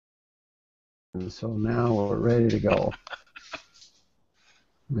And so now we're ready to go.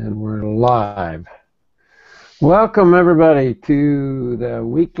 And we're live. Welcome, everybody, to the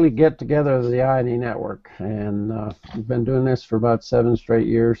weekly get-together of the I&E Network. And we've been doing this for about 7 straight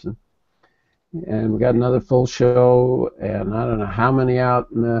years. And we got another full show, and I don't know how many out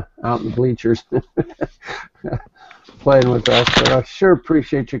in the bleachers playing with us, but I sure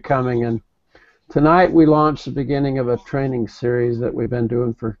appreciate you coming. And tonight we launched the beginning of a training series that we've been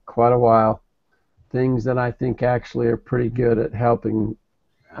doing for quite a while. Things that I think actually are pretty good at helping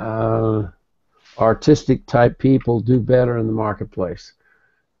artistic type people do better in the marketplace.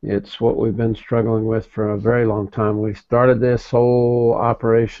 It's what we've been struggling with for a very long time. We started this whole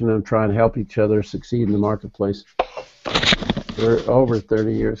operation of trying to help each other succeed in the marketplace over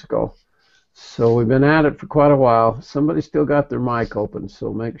 30 years ago. So we've been at it for quite a while. Somebody still got their mic open,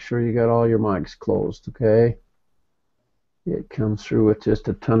 so make sure you got all your mics closed, okay? It comes through with just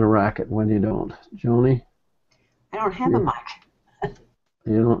a ton of racket when you don't. Joni? I don't have a mic.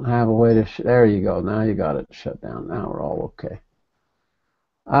 You don't have a way to... there you go. Now you got it shut down. Now we're all okay.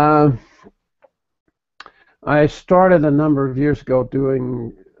 I started a number of years ago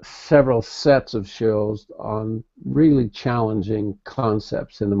doing several sets of shows on really challenging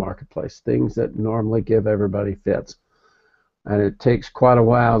concepts in the marketplace, things that normally give everybody fits. And it takes quite a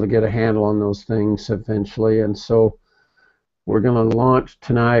while to get a handle on those things eventually. And so we're going to launch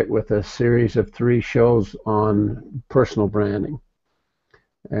tonight with a series of 3 shows on personal branding.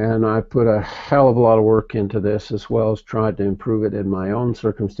 And I put a hell of a lot of work into this, as well as tried to improve it in my own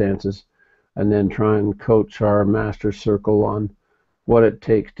circumstances, and then try and coach our master circle on what it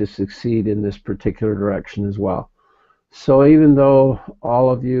takes to succeed in this particular direction as well. So even though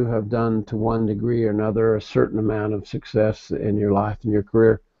all of you have done to one degree or another a certain amount of success in your life and your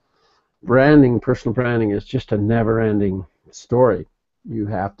career, branding, personal branding, is just a never-ending story. You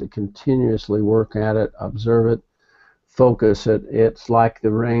have to continuously work at it, observe it, focus it. It's like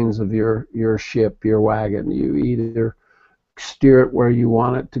the reins of your ship, your wagon. You either steer it where you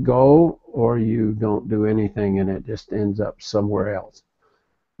want it to go, or you don't do anything and it just ends up somewhere else.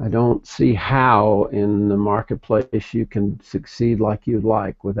 I don't see how in the marketplace you can succeed like you'd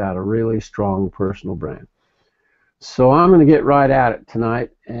like without a really strong personal brand. So I'm going to get right at it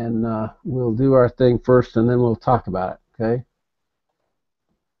tonight, and we'll do our thing first, and then we'll talk about it, okay?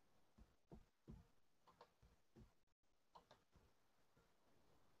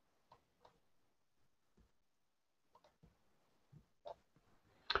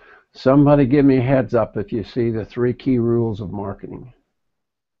 Somebody give me a heads up if you see the 3 key rules of marketing.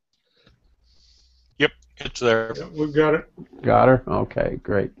 Yep, it's there. Yeah, we've got it. Got her? Okay,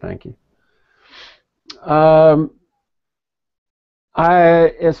 great, thank you.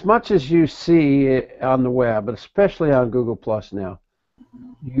 As much as you see on the web, but especially on Google Plus now,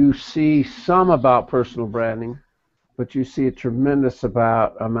 you see some about personal branding, but you see a tremendous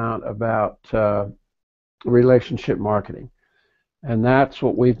amount about relationship marketing. And that's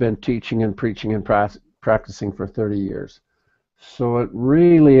what we've been teaching and preaching and practicing for 30 years. So it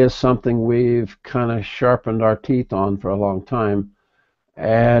really is something we've kind of sharpened our teeth on for a long time.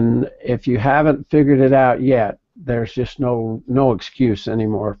 And if you haven't figured it out yet, there's just no excuse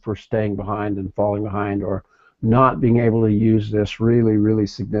anymore for staying behind and falling behind, or not being able to use this really, really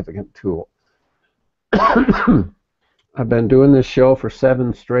significant tool. I've been doing this show for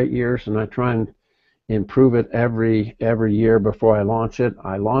 7 straight years, and I try and improve it every year before I launch it.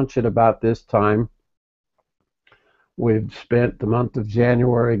 I launch it about this time. We've spent the month of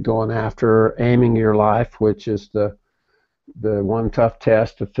January going after aiming your life, which is the one tough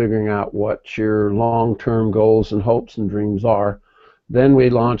test of figuring out what your long-term goals and hopes and dreams are. Then we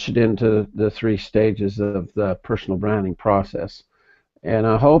launch it into the 3 stages of the personal branding process. And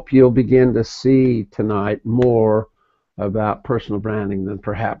I hope you'll begin to see tonight more about personal branding than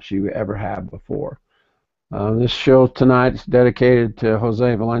perhaps you ever have before. This show tonight is dedicated to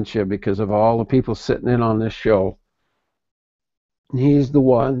Jose Valencia because of all the people sitting in on this show. He's the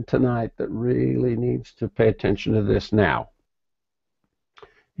one tonight that really needs to pay attention to this now.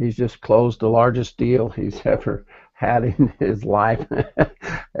 He's just closed the largest deal he's ever had in his life.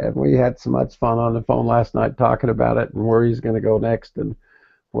 And we had so much fun on the phone last night talking about it and where he's going to go next and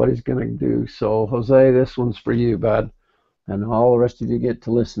what he's going to do. So, Jose, this one's for you, bud. And all the rest of you get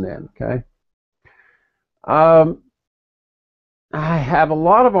to listen in, okay? I have a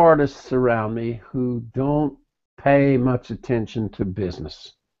lot of artists around me who don't pay much attention to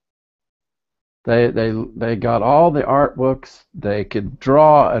business. They got all the art books. They could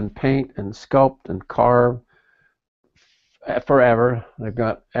draw and paint and sculpt and carve forever. They've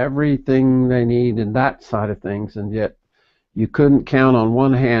got everything they need in that side of things, and yet You couldn't count on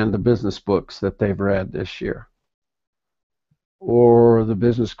one hand the business books that they've read this year, or the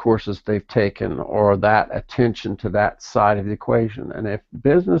business courses they've taken, or that attention to that side of the equation. And if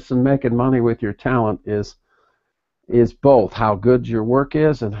business and making money with your talent is both how good your work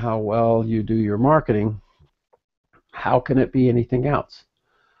is and how well you do your marketing, how can it be anything else?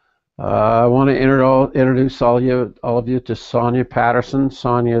 I want to introduce all of you to Sonia Patterson.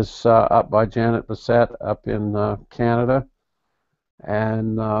 Sonia's up by Janet Bassett up in Canada,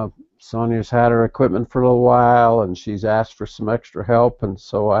 and Sonia's had her equipment for a little while, and she's asked for some extra help, and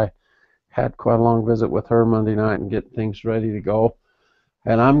so I had quite a long visit with her Monday night and get things ready to go.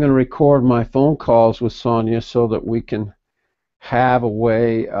 And I'm going to record my phone calls with Sonia so that we can have a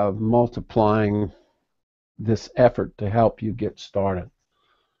way of multiplying this effort to help you get started.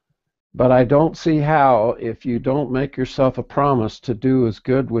 But I don't see how, if you don't make yourself a promise to do as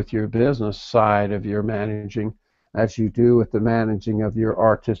good with your business side of your managing as you do with the managing of your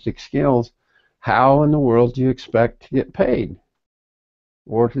artistic skills, how in the world do you expect to get paid?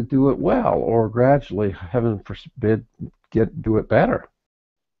 Or to do it well, or gradually, heaven forbid, do it better?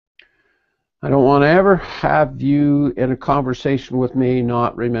 I don't want to ever have you in a conversation with me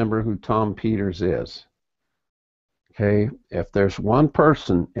not remember who Tom Peters is. Okay, if there's one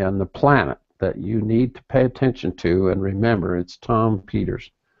person on the planet that you need to pay attention to and remember, it's Tom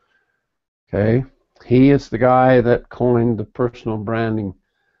Peters. Okay, he is the guy that coined the personal branding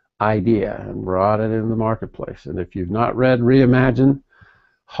idea and brought it into the marketplace. And if you've not read Reimagine,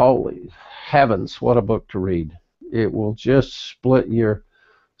 holy heavens, what a book to read. It will just split your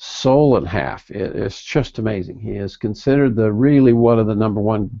soul in half. It's just amazing. He is considered really one of the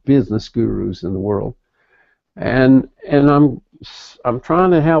 #1 business gurus in the world. And I'm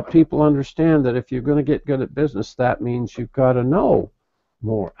trying to help people understand that if you're going to get good at business, that means you've got to know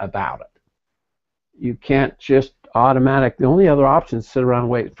more about it. You can't just the only other option is sit around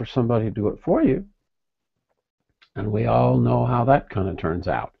and wait for somebody to do it for you. And we all know how that kind of turns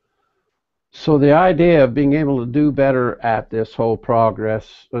out. So the idea of being able to do better at this whole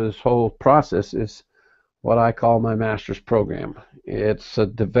process is what I call my master's program. It's a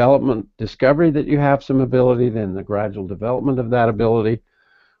discovery that you have some ability, then the gradual development of that ability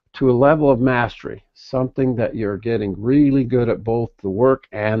to a level of mastery, something that you're getting really good at both the work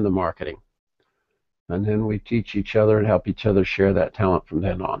and the marketing. And then we teach each other and help each other share that talent from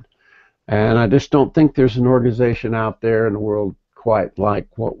then on. And I just don't think there's an organization out there in the world quite like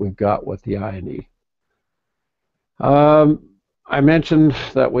what we've got with the I&E. I mentioned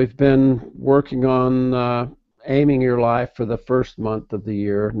that we've been working on aiming your life for the first month of the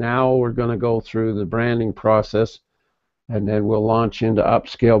year. Now we're going to go through the branding process, and then we'll launch into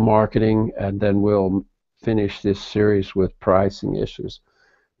upscale marketing, and then we'll finish this series with pricing issues.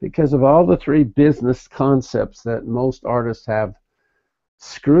 Because of all the 3 business concepts that most artists have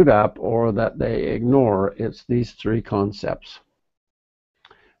screwed up or that they ignore, it's these 3 concepts.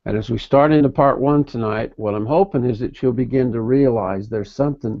 And as we start into part 1 tonight, what I'm hoping is that you'll begin to realize there's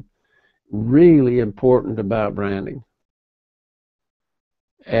something really important about branding.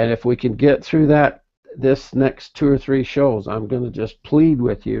 And if we can get through this next 2 or 3 shows, I'm going to just plead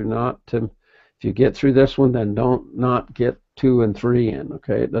with you if you get through this one, then don't not get 2 and 3 in,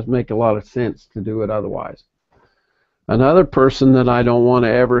 okay? It doesn't make a lot of sense to do it otherwise. Another person that I don't want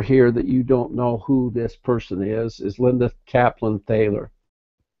to ever hear that you don't know who this person is Linda Kaplan Thaler.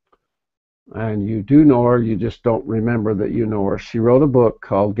 And you do know her, you just don't remember that you know her. She wrote a book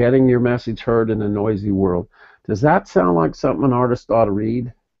called Getting Your Message Heard in a Noisy World. Does that sound like something an artist ought to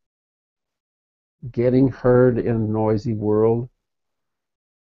read? Getting Heard in a Noisy World.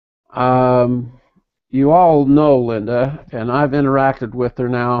 You all know Linda, and I've interacted with her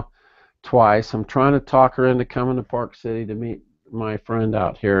now twice. I'm trying to talk her into coming to Park City to meet my friend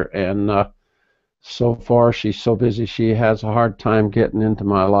out here, and so far she's so busy she has a hard time getting into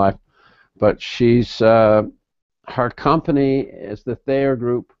my life. But her company is the Thayer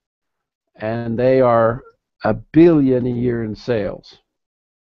Group, and they are $1 billion a year in sales.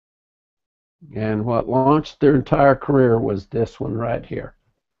 And what launched their entire career was this one right here.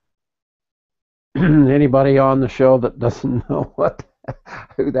 Anybody on the show that doesn't know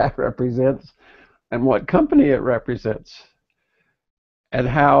who that represents and what company it represents and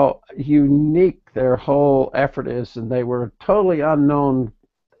how unique their whole effort is? And they were a totally unknown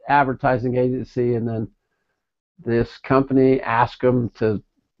advertising agency, and then this company asked them to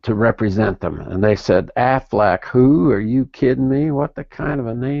represent them, and they said, Aflac, who? Are you kidding me? What the kind of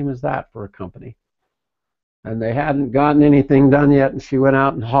a name is that for a company? And they hadn't gotten anything done yet, and she went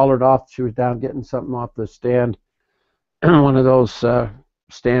out and hollered off. She was down getting something off the stand, one of those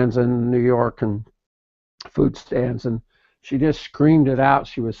stands in New York and food stands, and She just screamed it out.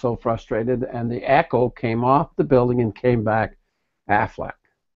 She was so frustrated, and the echo came off the building and came back Affleck,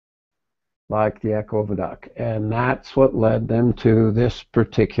 like the echo of a duck. And that's what led them to this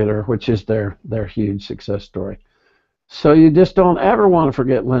particular, which is their huge success story. So you just don't ever want to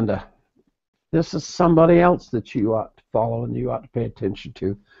forget Linda. This is somebody else that you ought to follow and you ought to pay attention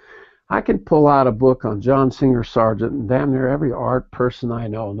to. I can pull out a book on John Singer Sargent, and damn near every art person I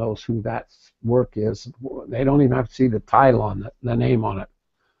know knows who that work is. They don't even have to see the title on it, the name on it.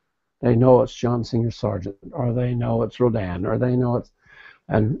 They know it's John Singer Sargent, or they know it's Rodin, or they know it's.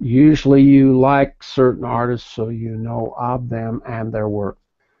 And usually you like certain artists, so you know of them and their work.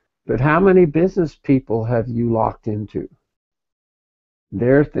 But how many business people have you locked into?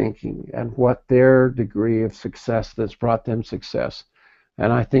 Their thinking and what their degree of success that's brought them success.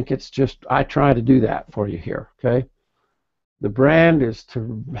 And I think it's just, I try to do that for you here, okay? The brand is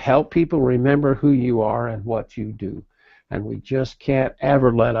to help people remember who you are and what you do. And we just can't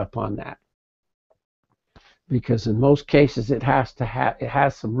ever let up on that. Because in most cases it has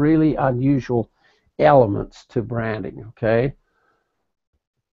some really unusual elements to branding, okay?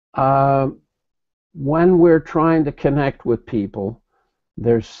 When we're trying to connect with people,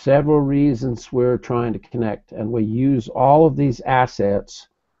 there's several reasons we're trying to connect, and we use all of these assets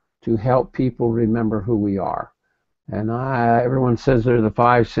to help people remember who we are. And everyone says they're the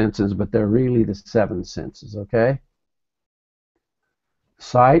 5 senses, but they're really the 7 senses, okay?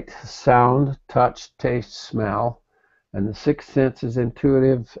 Sight, sound, touch, taste, smell, and the 6th sense is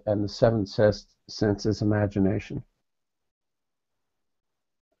intuitive, and the 7th sense is imagination.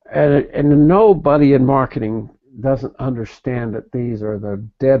 And nobody in marketing doesn't understand that these are the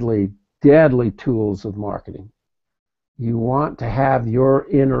deadly, deadly tools of marketing. You want to have your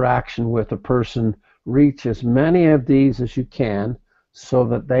interaction with a person reach as many of these as you can so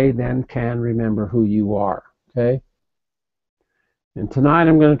that they then can remember who you are, okay? And tonight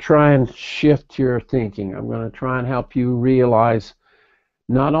I'm going to try and shift your thinking. I'm going to try and help you realize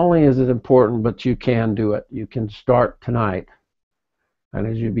not only is it important, but you can do it. You can start tonight. And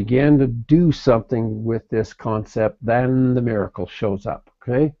as you begin to do something with this concept, then the miracle shows up,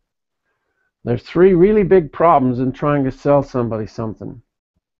 okay? There's 3 really big problems in trying to sell somebody something.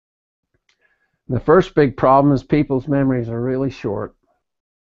 The first big problem is people's memories are really short.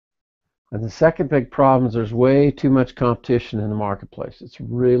 And the second big problem is there's way too much competition in the marketplace. It's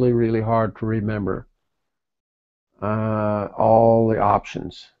really, really hard to remember all the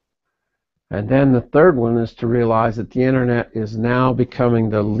options. And then the third one is to realize that the internet is now becoming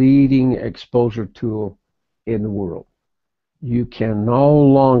the leading exposure tool in the world. You can no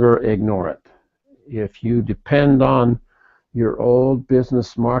longer ignore it. If you depend on your old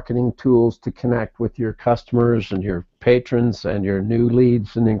business marketing tools to connect with your customers and your patrons and your new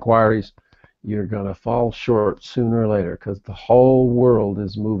leads and inquiries, you're going to fall short sooner or later because the whole world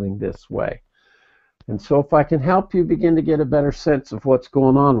is moving this way. And so if I can help you begin to get a better sense of what's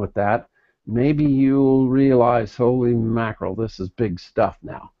going on with that, maybe you'll realize, holy mackerel, this is big stuff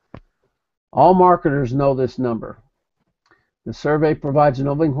now. All marketers know this number. The survey provides an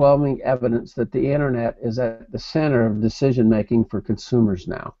overwhelming evidence that the internet is at the center of decision making for consumers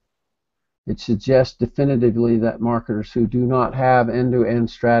now. It suggests definitively that marketers who do not have end-to-end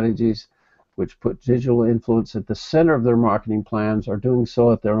strategies which put digital influence at the center of their marketing plans are doing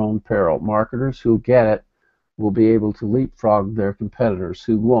so at their own peril. Marketers who get it will be able to leapfrog their competitors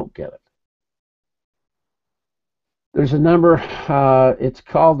who won't get it. There's a number, it's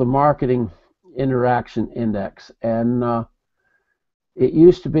called the Marketing Interaction Index, and it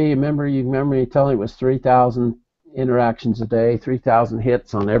used to be, you remember me telling it was 3,000 interactions a day, 3,000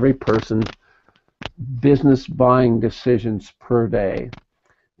 hits on every person, business buying decisions per day.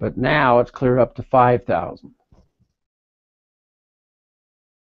 But now it's clear up to 5,000.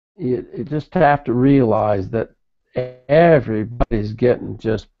 You just have to realize that everybody's getting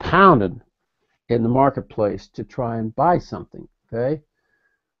just pounded in the marketplace to try and buy something, okay?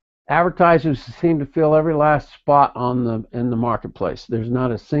 Advertisers seem to fill every last spot in the marketplace. There's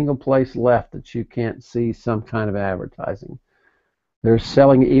not a single place left that you can't see some kind of advertising. They're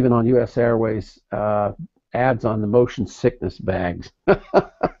selling even on U.S. Airways ads on the motion sickness bags.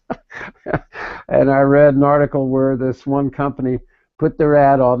 And I read an article where this one company put their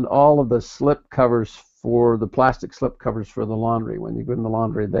ad on all of the slip covers for the plastic slip covers for the laundry. When you go in the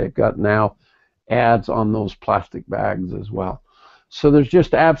laundry, they've got now ads on those plastic bags as well. So there's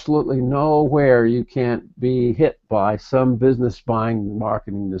just absolutely nowhere you can't be hit by some business buying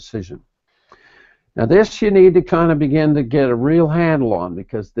marketing decision. Now this you need to kind of begin to get a real handle on,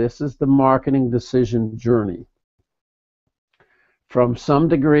 because this is the marketing decision journey. from some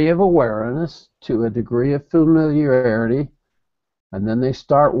degree of awareness to a degree of familiarity, and then they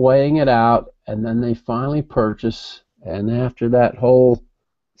start weighing it out, and then they finally purchase, and after that whole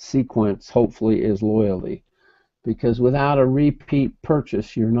sequence hopefully is loyalty, because without a repeat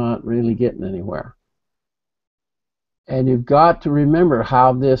purchase you're not really getting anywhere. And you've got to remember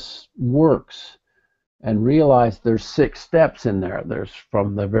how this works and realize there's 6 steps in there. There's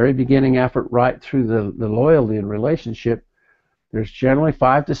from the very beginning effort right through the loyalty and relationship. There's generally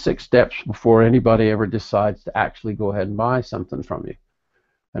 5 to 6 steps before anybody ever decides to actually go ahead and buy something from you.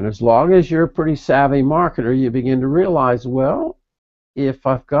 And as long as you're a pretty savvy marketer, you begin to realize, well, if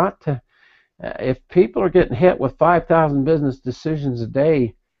people are getting hit with 5,000 business decisions a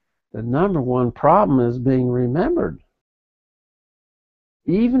day, the number one problem is being remembered.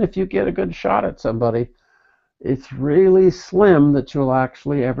 Even if you get a good shot at somebody, it's really slim that you'll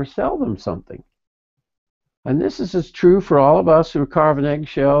actually ever sell them something. And this is as true for all of us who are carving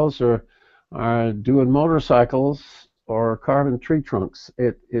eggshells or are doing motorcycles or carving tree trunks.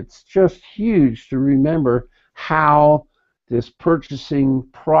 It's just huge to remember how this purchasing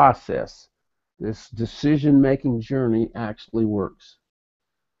process, this decision-making journey actually works.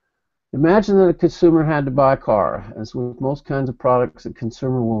 Imagine that a consumer had to buy a car. As with most kinds of products, a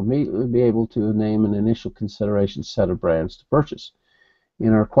consumer will immediately be able to name an initial consideration set of brands to purchase.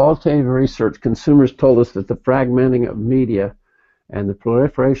 In our qualitative research, consumers told us that the fragmenting of media and the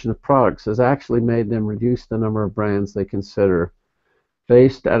proliferation of products has actually made them reduce the number of brands they consider.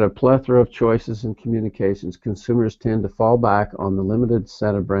 Faced at a plethora of choices and communications, consumers tend to fall back on the limited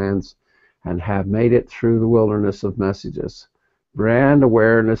set of brands and have made it through the wilderness of messages. Brand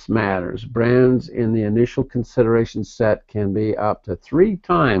awareness matters. Brands in the initial consideration set can be up to 3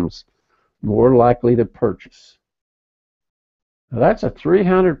 times more likely to purchase. Now that's a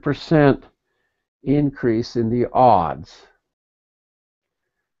 300% increase in the odds.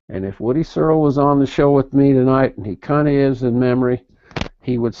 And if Woody Searle was on the show with me tonight, and he kind of is in memory,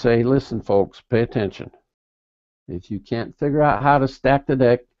 he would say, listen, folks, pay attention. If you can't figure out how to stack the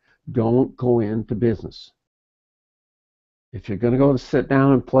deck, don't go into business. If you're going to go to sit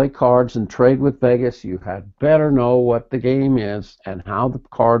down and play cards and trade with Vegas, you had better know what the game is and how the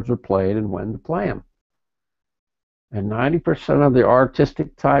cards are played and when to play them. And 90% of the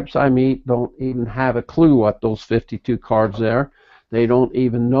artistic types I meet don't even have a clue what those 52 cards are. They don't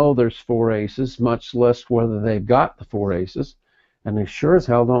even know there's 4 aces, much less whether they've got the 4 aces. And they sure as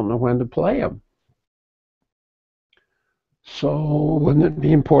hell don't know when to play them. So wouldn't it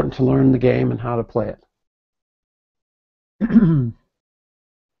be important to learn the game and how to play it?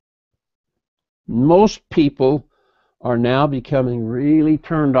 Most people are now becoming really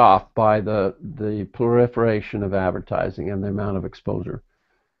turned off by the proliferation of advertising and the amount of exposure.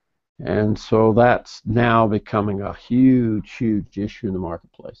 And so that's now becoming a huge, huge issue in the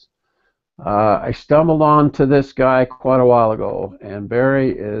marketplace. I stumbled onto this guy quite a while ago, and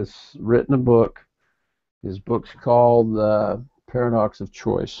Barry has written a book. His book's called Paradox of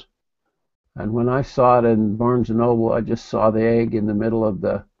Choice. And when I saw it in Barnes & Noble, I just saw the egg in the middle of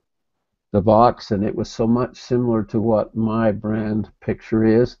the box, and it was so much similar to what my brand picture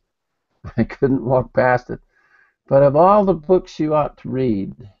is, I couldn't walk past it. But of all the books you ought to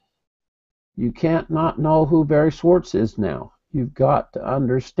read, you can't not know who Barry Schwartz is now. You've got to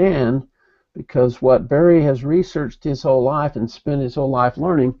understand, because what Barry has researched his whole life and spent his whole life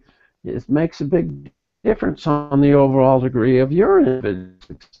learning, it makes a big difference on the overall degree of your individual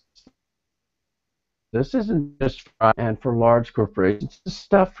success. This isn't just for large corporations, it's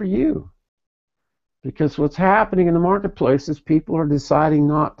stuff for you. Because what's happening in the marketplace is people are deciding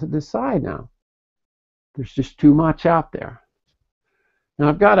not to decide now. There's just too much out there.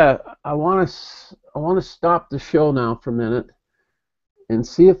 Now I want to stop the show now for a minute and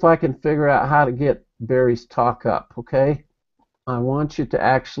see if I can figure out how to get Barry's talk up, okay? I want you to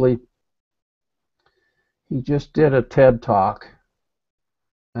actually, he just did a TED Talk,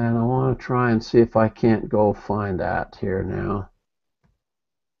 and I want to try and see if I can't go find that here now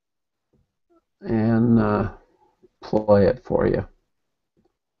and play it for you.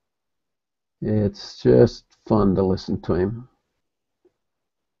 It's just fun to listen to him,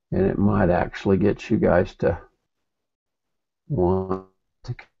 and it might actually get you guys to want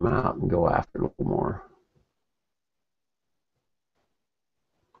to come out and go after it a little more.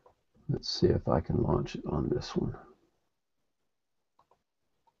 Let's see if I can launch it on this one.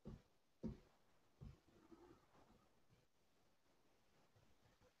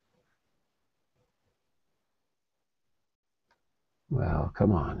 Well,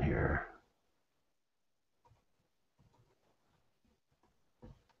 come on here.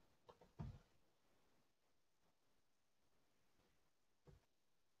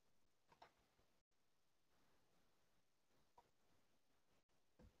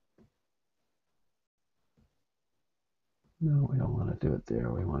 No, we don't want to do it there.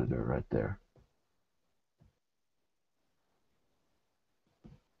 We want to do it right there.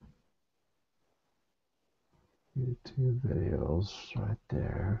 YouTube videos right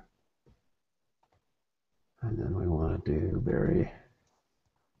there. And then we want to do Barry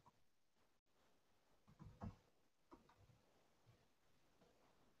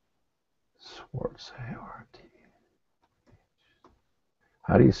Schwartz, A-R-T.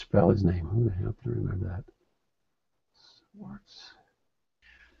 How do you spell his name? Who the hell can remember that? Schwartz.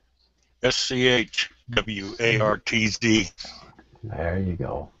 SCHWARTZ. There you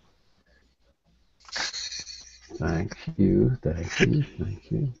go. Thank you, thank you,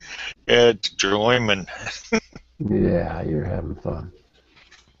 thank you. It's Joyman. Yeah, you're having fun.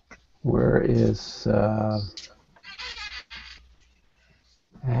 Where is,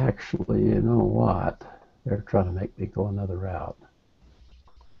 actually, you know what? They're trying to make me go another route.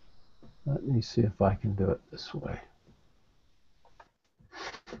 Let me see if I can do it this way.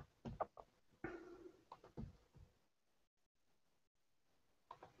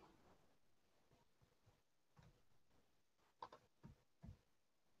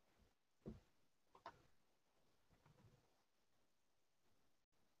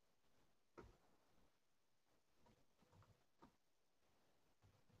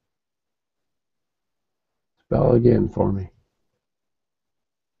 Spell again for me.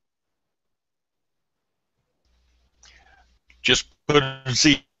 Just put a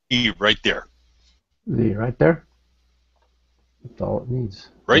Z right there. Z right there? That's all it needs.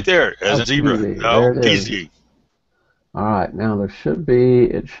 Right there, as a zebra. LTZ, No, there it is. TZ. All right, now it should be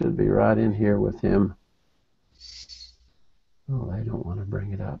right in here with him. Oh, they don't want to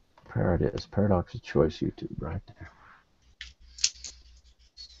bring it up. There it is, Paradox of Choice YouTube right there.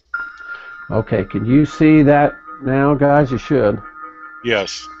 Okay, can you see that now, guys? You should.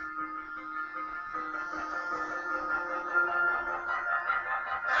 Yes.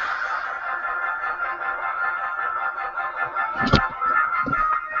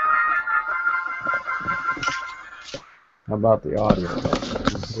 How about the audio?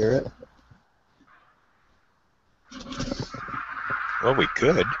 Can you hear it? Well, we could.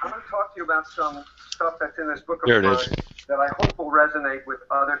 I want to talk to you about some stuff that's in this book of There it mine is. that I hope will resonate with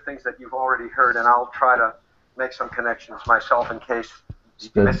other things that you've already heard, and I'll try to make some connections myself in case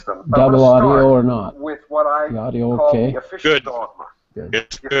you missed them. But Double I want to audio start or not? with what I The audio call okay? the official Good. dogma. Good.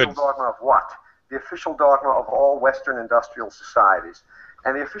 It's The good. official dogma of what? The official dogma of all Western industrial societies.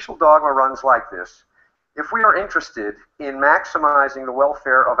 And the official dogma runs like this. If we are interested in maximizing the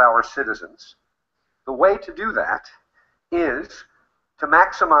welfare of our citizens, the way to do that is to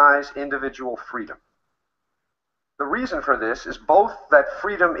maximize individual freedom. The reason for this is both that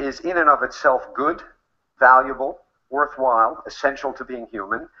freedom is in and of itself good, valuable, worthwhile, essential to being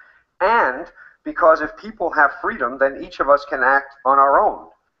human, and because if people have freedom, then each of us can act on our own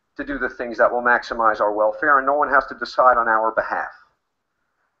to do the things that will maximize our welfare, and no one has to decide on our behalf.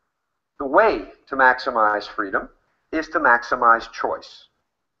 The way to maximize freedom is to maximize choice.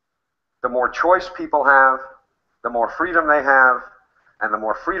 The more choice people have, the more freedom they have, and the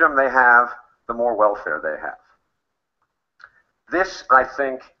more freedom they have, the more welfare they have. This, I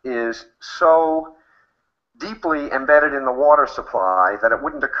think, is so deeply embedded in the water supply that it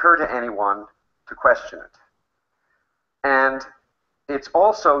wouldn't occur to anyone to question it. And it's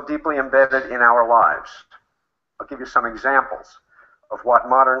also deeply embedded in our lives. I'll give you some examples of what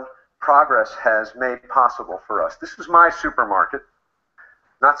modern progress has made possible for us. This is my supermarket,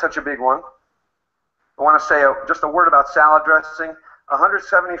 not such a big one. I want to say just a word about salad dressing.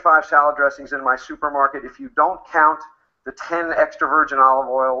 175 salad dressings in my supermarket. If you don't count the 10 extra virgin olive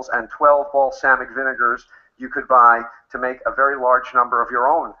oils and 12 balsamic vinegars you could buy to make a very large number of your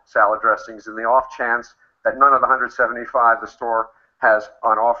own salad dressings in the off chance that none of the 175 the store has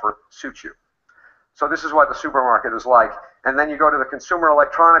on offer suit you. So this is what the supermarket is like. And then you go to the consumer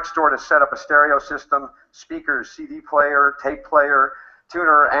electronics store to set up a stereo system, speakers, CD player, tape player,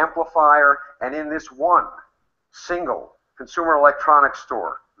 tuner, amplifier, and in this one single consumer electronics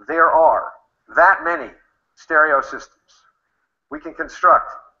store, there are that many stereo systems. We can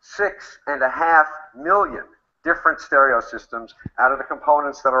construct 6.5 million different stereo systems out of the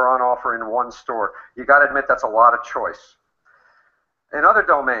components that are on offer in one store. You got to admit that's a lot of choice. In other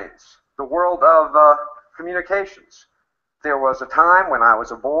domains, the world of communications. There was a time when I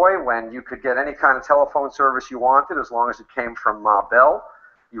was a boy when you could get any kind of telephone service you wanted as long as it came from Ma Bell.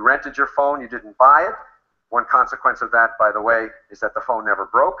 You rented your phone, you didn't buy it. One consequence of that, by the way, is that the phone never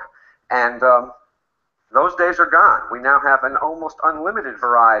broke. And those days are gone. We now have an almost unlimited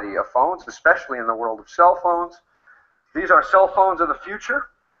variety of phones, especially in the world of cell phones. These are cell phones of the future.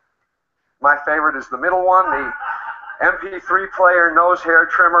 My favorite is the middle one, the MP3 player, nose hair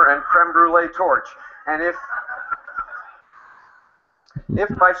trimmer, and creme brulee torch. And if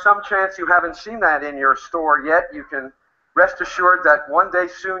by some chance you haven't seen that in your store yet, you can rest assured that one day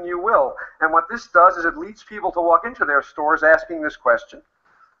soon you will. And what this does is it leads people to walk into their stores asking this question.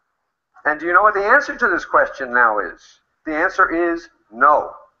 And do you know what the answer to this question now is? The answer is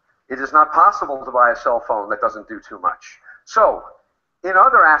no. It is not possible to buy a cell phone that doesn't do too much. So, in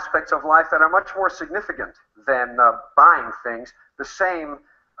other aspects of life that are much more significant than buying things, the same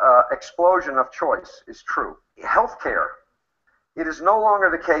explosion of choice is true. Healthcare. It is no longer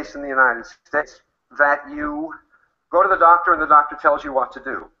the case in the United States that you go to the doctor and the doctor tells you what to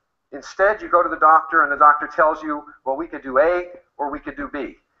do. Instead, you go to the doctor and the doctor tells you, well, we could do A or we could do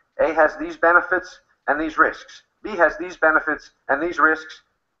B. A has these benefits and these risks. B has these benefits and these risks.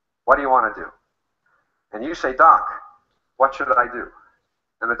 What do you want to do? And you say, Doc, what should I do?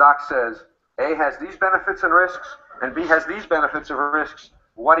 And the doc says, A has these benefits and risks, and B has these benefits and risks.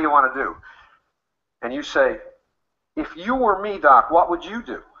 What do you want to do? And you say, if you were me, Doc, what would you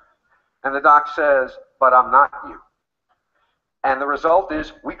do? And the doc says, but I'm not you. And the result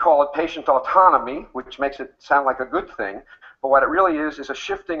is, we call it patient autonomy, which makes it sound like a good thing. But what it really is a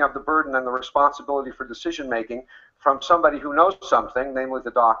shifting of the burden and the responsibility for decision making from somebody who knows something, namely the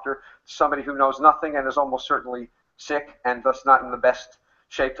doctor, to somebody who knows nothing and is almost certainly sick and thus not in the best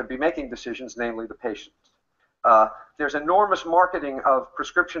shape to be making decisions, namely the patient. There's enormous marketing of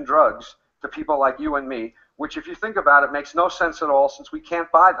prescription drugs to people like you and me, which if you think about it makes no sense at all since we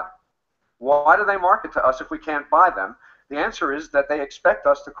can't buy them. Why do they market to us if we can't buy them? The answer is that they expect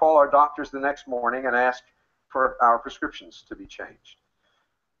us to call our doctors the next morning and ask for our prescriptions to be changed.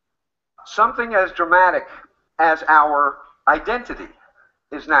 Something as dramatic as our identity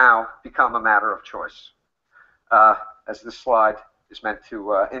is now become a matter of choice, as this slide is meant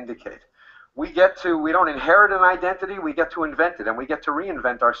to indicate. We don't inherit an identity, we get to invent it, and we get to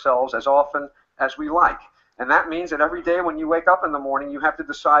reinvent ourselves as often as we like. And that means that every day when you wake up in the morning, you have to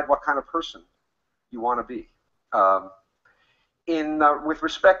decide what kind of person you want to be. With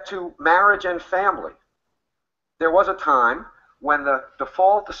respect to marriage and family, there was a time when the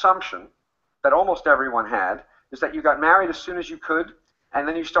default assumption that almost everyone had is that you got married as soon as you could, and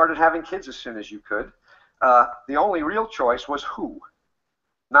then you started having kids as soon as you could. The only real choice was who,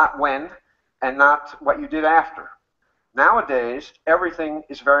 not when, and not what you did after. Nowadays, everything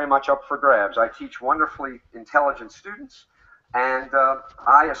is very much up for grabs. I teach wonderfully intelligent students, and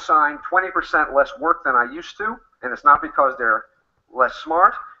I assign 20% less work than I used to, and it's not because they're less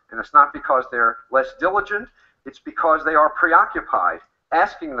smart, and it's not because they're less diligent. It's because they are preoccupied,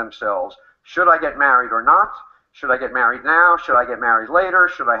 asking themselves, should I get married or not? Should I get married now? Should I get married later?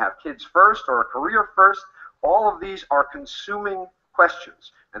 Should I have kids first or a career first? All of these are consuming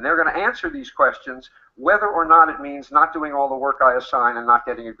questions, and they're going to answer these questions whether or not it means not doing all the work I assign and not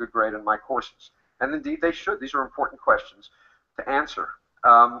getting a good grade in my courses. And indeed they should. These are important questions to answer.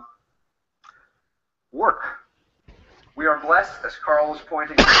 Work. We are blessed, as Carl is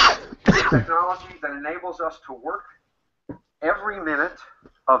pointing out, with technology that enables us to work every minute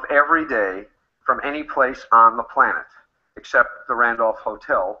of every day from any place on the planet, except the Randolph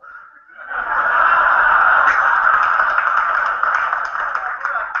Hotel.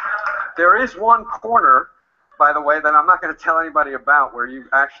 There is one corner, by the way, that I'm not going to tell anybody about where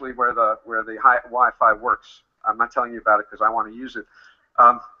the Wi-Fi works. I'm not telling you about it because I want to use it.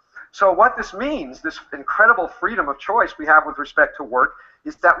 So what this means, this incredible freedom of choice we have with respect to work,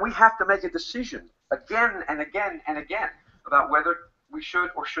 is that we have to make a decision again and again and again about whether we should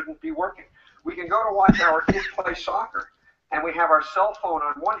or shouldn't be working. We can go to watch our kids play soccer, and we have our cell phone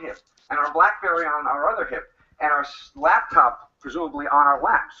on one hip, and our BlackBerry on our other hip, and our laptop presumably on our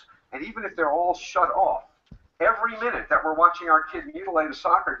laps. And even if they're all shut off, every minute that we're watching our kid mutilate a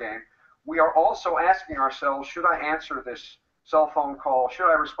soccer game, we are also asking ourselves, should I answer this cell phone call? Should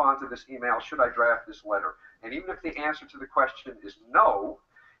I respond to this email? Should I draft this letter? And even if the answer to the question is no,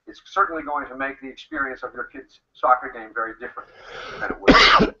 it's certainly going to make the experience of your kid's soccer game very different than it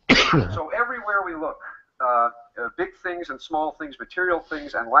would be. So everywhere we look, big things and small things, material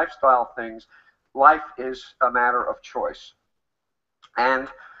things and lifestyle things, life is a matter of choice. And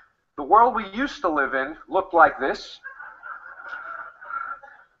the world we used to live in looked like this.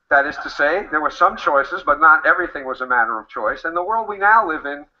 That is to say, there were some choices, but not everything was a matter of choice. And the world we now live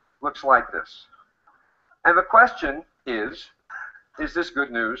in looks like this. And the question is this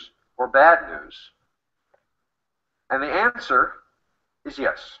good news or bad news? And the answer is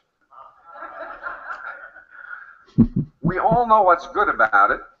yes. We all know what's good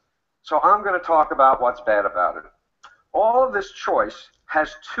about it, so I'm going to talk about what's bad about it. All of this choice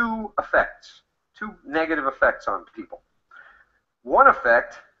has two effects, two negative effects on people. One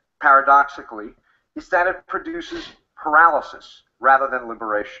effect, paradoxically, is that it produces paralysis rather than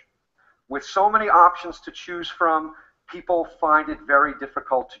liberation. With so many options to choose from, people find it very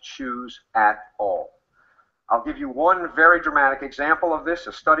difficult to choose at all. I'll give you one very dramatic example of this,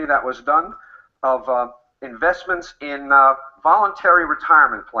 a study that was done of investments in voluntary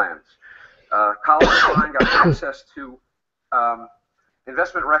retirement plans. Colleagues of mine got access to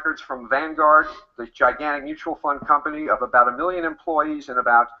investment records from Vanguard, the gigantic mutual fund company of about 1 million employees in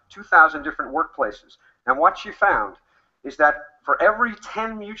about 2,000 different workplaces. And what she found is that for every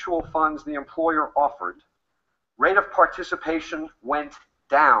 10 mutual funds the employer offered, rate of participation went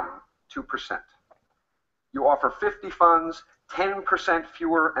down 2%. You offer 50 funds, 10%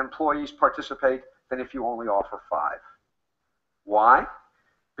 fewer employees participate than if you only offer 5. Why?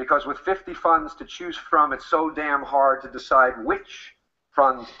 Because with 50 funds to choose from, it's so damn hard to decide which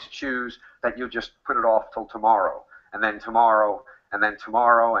fund to choose that you just put it off till tomorrow, and then tomorrow, and then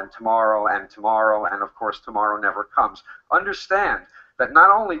tomorrow, and tomorrow, and tomorrow, and of course tomorrow never comes. Understand that not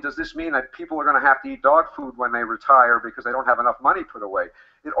only does this mean that people are going to have to eat dog food when they retire because they don't have enough money put away,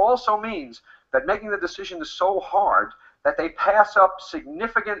 it also means that making the decision is so hard that they pass up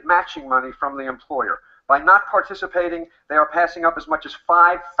significant matching money from the employer. By not participating, they are passing up as much as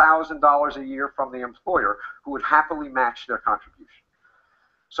 $5,000 a year from the employer, who would happily match their contribution.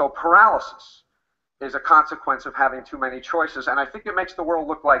 So paralysis is a consequence of having too many choices, and I think it makes the world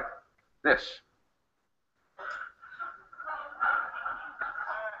look like this.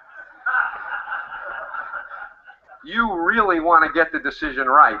 You really want to get the decision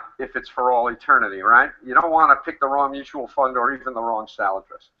right if it's for all eternity, right? You don't want to pick the wrong mutual fund or even the wrong salad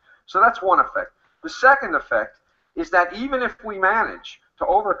dressing. So that's one effect. The second effect is that even if we manage to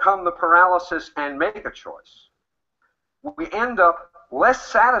overcome the paralysis and make a choice, we end up less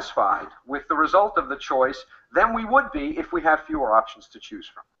satisfied with the result of the choice than we would be if we had fewer options to choose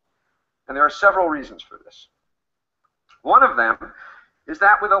from. And there are several reasons for this. One of them is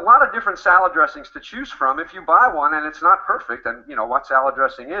that with a lot of different salad dressings to choose from, if you buy one and it's not perfect, and you know what salad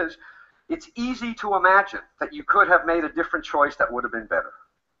dressing is, it's easy to imagine that you could have made a different choice that would have been better.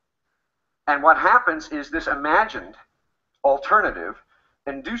 And what happens is this imagined alternative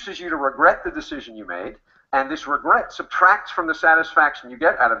induces you to regret the decision you made, and this regret subtracts from the satisfaction you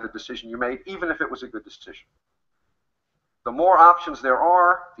get out of the decision you made, even if it was a good decision. The more options there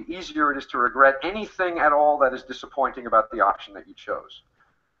are, the easier it is to regret anything at all that is disappointing about the option that you chose.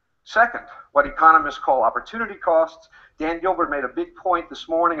 Second, what economists call opportunity costs. Dan Gilbert made a big point this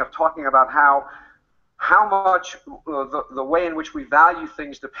morning of talking about how much the way in which we value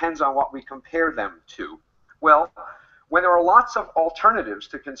things depends on what we compare them to. Well, when there are lots of alternatives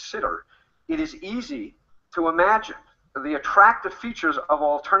to consider, it is easy to imagine the attractive features of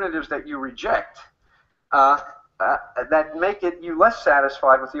alternatives that you reject that make you less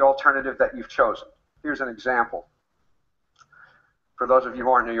satisfied with the alternative that you've chosen. Here's an example. For those of you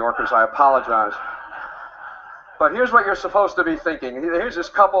who aren't New Yorkers, I apologize. But here's what you're supposed to be thinking. Here's this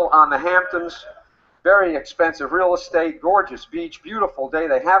couple on the Hamptons, very expensive real estate, gorgeous beach, beautiful day.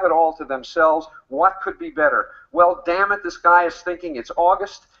 They have it all to themselves. What could be better? Well, damn it, this guy is thinking it's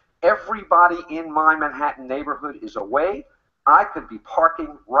August. Everybody in my Manhattan neighborhood is away. I could be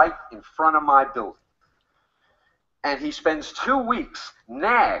parking right in front of my building. And he spends 2 weeks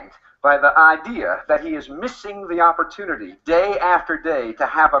nagged by the idea that he is missing the opportunity day after day to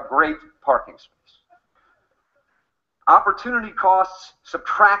have a great parking space. Opportunity costs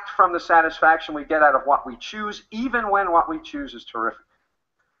subtract from the satisfaction we get out of what we choose, even when what we choose is terrific.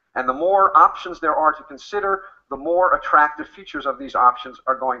 And the more options there are to consider, the more attractive features of these options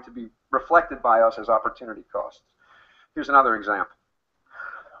are going to be reflected by us as opportunity costs. Here's another example.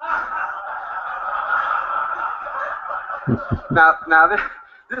 Now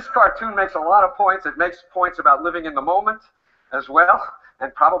this cartoon makes a lot of points. It makes points about living in the moment as well,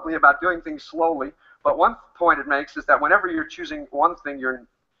 and probably about doing things slowly. But one point it makes is that whenever you're choosing one thing, you're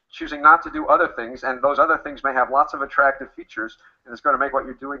choosing not to do other things, and those other things may have lots of attractive features, and it's going to make what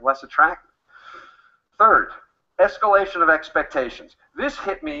you're doing less attractive. Third, escalation of expectations. This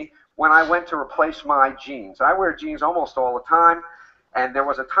hit me when I went to replace my jeans. I wear jeans almost all the time, and there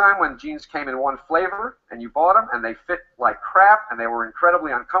was a time when jeans came in one flavor, and you bought them, and they fit like crap, and they were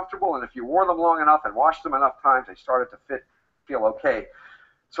incredibly uncomfortable, and if you wore them long enough and washed them enough times, they started to feel okay.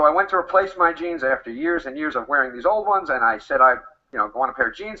 So I went to replace my jeans after years and years of wearing these old ones, and I said, I want a pair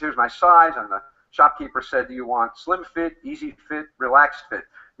of jeans, here's my size, and the shopkeeper said, do you want slim fit, easy fit, relaxed fit?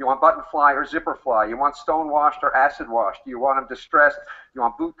 You want button fly or zipper fly? You want stone washed or acid washed? Do you want them distressed? You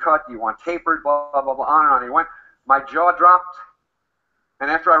want boot cut? Do you want tapered? Blah, blah, blah, blah, on and on. My jaw dropped, and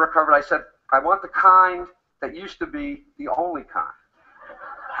after I recovered, I said, I want the kind that used to be the only kind.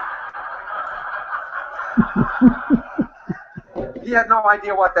 He had no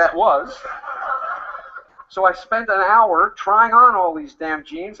idea what that was. So I spent an hour trying on all these damn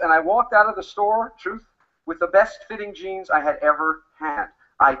jeans, and I walked out of the store, truth, with the best fitting jeans I had ever had.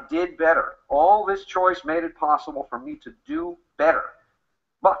 I did better. All this choice made it possible for me to do better.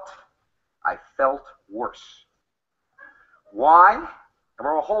 But I felt worse. Why? I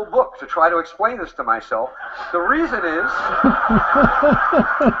wrote a whole book to try to explain this to myself. The reason is,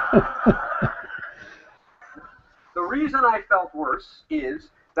 the reason I felt worse is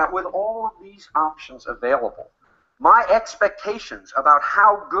that with all of these options available, my expectations about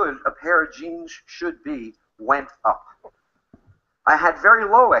how good a pair of jeans should be went up. I had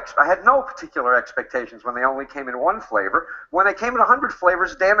I had no particular expectations when they only came in one flavor. When they came in 100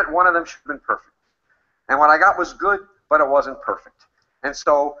 flavors, damn it, one of them should have been perfect. And what I got was good, but it wasn't perfect. And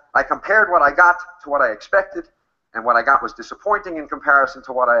so I compared what I got to what I expected, and what I got was disappointing in comparison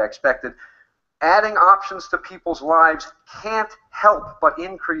to what I expected. Adding options to people's lives can't help but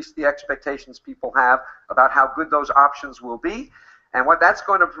increase the expectations people have about how good those options will be. And what that's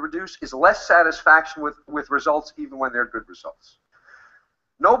going to produce is less satisfaction with results, even when they're good results.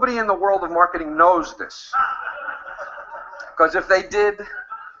 Nobody in the world of marketing knows this. Because if they did,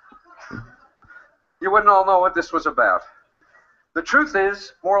 you wouldn't all know what this was about. The truth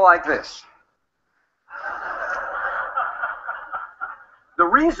is more like this. The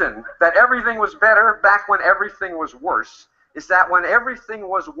reason that everything was better back when everything was worse is that when everything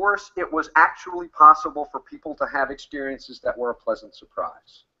was worse, it was actually possible for people to have experiences that were a pleasant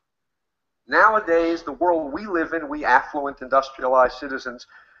surprise. Nowadays, the world we live in, we affluent, industrialized citizens,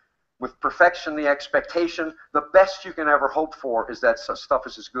 with perfection, the expectation, the best you can ever hope for is that stuff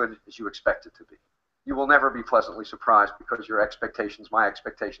is as good as you expect it to be. You will never be pleasantly surprised because your expectations, my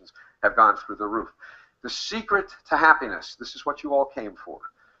expectations, have gone through the roof. The secret to happiness, this is what you all came for.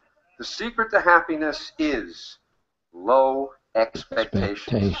 The secret to happiness is low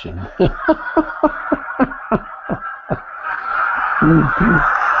expectation.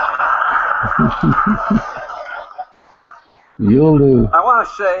 You'll do. I want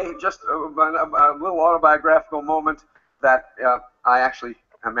to say just a little autobiographical moment that I actually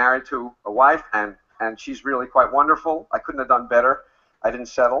am married to a wife, and she's really quite wonderful. I couldn't have done better. I didn't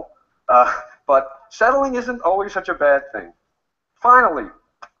settle. But settling isn't always such a bad thing. Finally,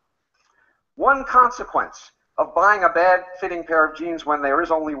 one consequence of buying a bad fitting pair of jeans when there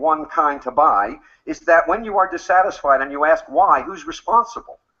is only one kind to buy is that when you are dissatisfied and you ask why, who's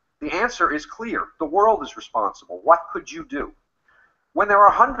responsible? The answer is clear. The world is responsible. What could you do? When there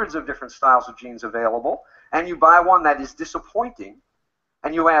are hundreds of different styles of jeans available and you buy one that is disappointing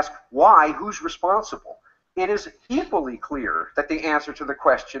and you ask why, who's responsible? It is equally clear that the answer to the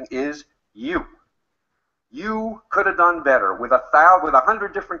question is you. You could have done better. With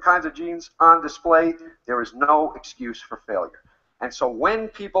 100 different kinds of jeans on display, there is no excuse for failure. And so when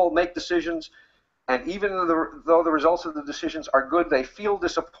people make decisions, and even though the results of the decisions are good, they feel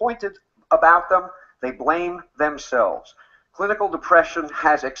disappointed about them, they blame themselves. Clinical depression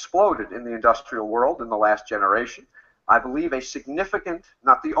has exploded in the industrial world in the last generation. I believe a significant,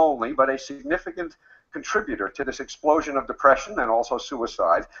 not the only, but a significant contributor to this explosion of depression and also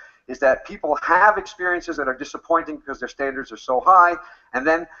suicide is that people have experiences that are disappointing because their standards are so high, and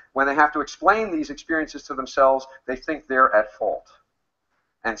then when they have to explain these experiences to themselves, they think they're at fault.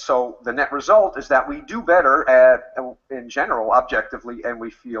 And so the net result is that we do better in general, objectively, and we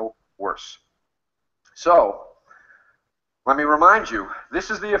feel worse. So let me remind you,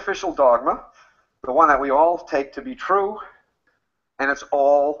 this is the official dogma, the one that we all take to be true, and it's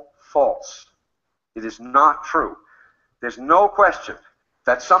all false. It is not true. There's no question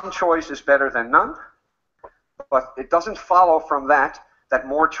that some choice is better than none, but it doesn't follow from that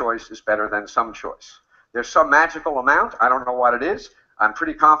more choice is better than some choice. There's some magical amount. I don't know what it is. I'm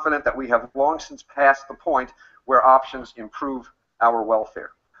pretty confident that we have long since passed the point where options improve our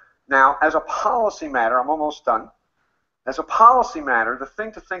welfare. Now, as a policy matter, I'm almost done. As a policy matter, the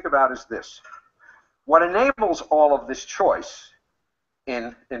thing to think about is this. What enables all of this choice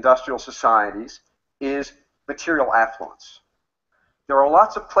in industrial societies is material affluence. There are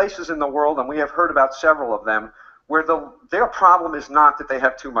lots of places in the world, and we have heard about several of them, where their problem is not that they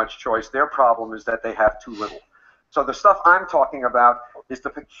have too much choice. Their problem is that they have too little. So the stuff I'm talking about is the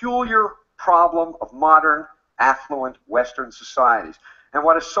peculiar problem of modern, affluent Western societies. And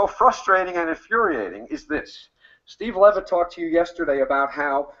what is so frustrating and infuriating is this. Steve Levitt talked to you yesterday about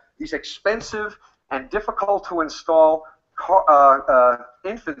how these expensive and difficult to install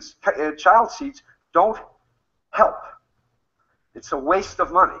child seats don't help. It's a waste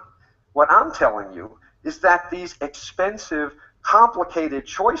of money. What I'm telling you is that these expensive, complicated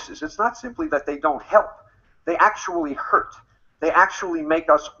choices, it's not simply that they don't help, they actually hurt. They actually make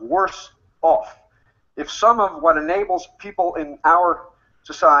us worse off. If some of what enables people in our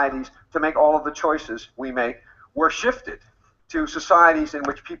societies to make all of the choices we make were shifted to societies in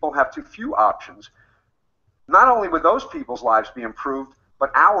which people have too few options, not only would those people's lives be improved,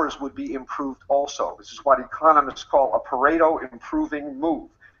 but ours would be improved also. This is what economists call a Pareto improving move.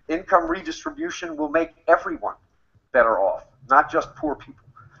 Income redistribution will make everyone better off, not just poor people,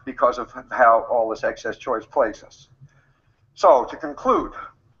 because of how all this excess choice plays us. So, to conclude,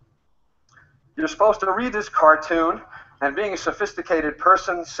 you're supposed to read this cartoon and, being a sophisticated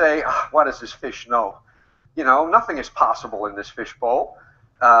person, say, what does this fish know? You know, nothing is possible in this fishbowl.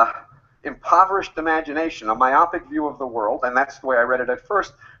 Impoverished imagination, a myopic view of the world, and that's the way I read it at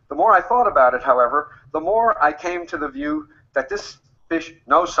first. The more I thought about it, however, the more I came to the view that this fish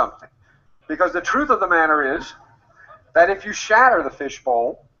knows something. Because the truth of the matter is that if you shatter the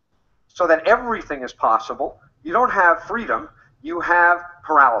fishbowl so that everything is possible, you don't have freedom, you have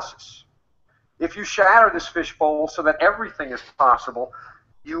paralysis. If you shatter this fishbowl so that everything is possible,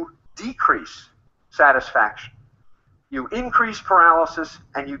 you decrease satisfaction. You increase paralysis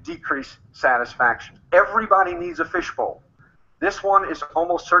and you decrease satisfaction. Everybody needs a fishbowl. This one is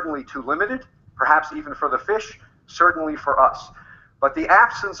almost certainly too limited, perhaps even for the fish, certainly for us. But the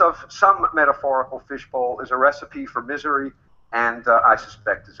absence of some metaphorical fishbowl is a recipe for misery and, I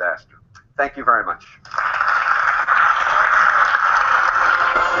suspect, disaster. Thank you very much.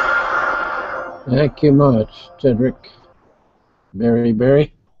 Thank you much, Cedric.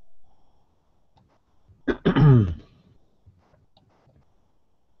 Barry.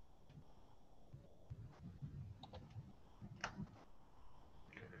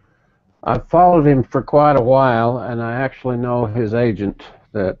 I've followed him for quite a while, and I actually know his agent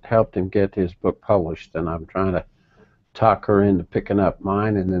that helped him get his book published, and I'm trying to talk her into picking up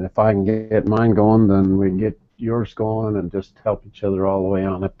mine, and then if I can get mine going, then we can get yours going and just help each other all the way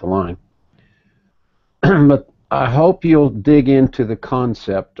on up the line. But I hope you'll dig into the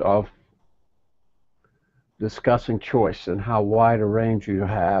concept of discussing choice and how wide a range you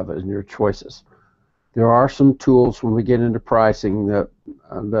have in your choices. There are some tools when we get into pricing that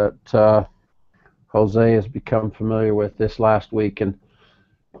Jose has become familiar with this last week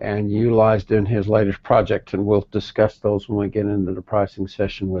and utilized in his latest project, and we'll discuss those when we get into the pricing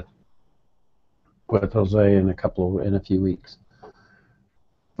session with Jose in a few weeks.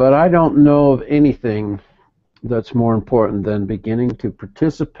 But I don't know of anything that's more important than beginning to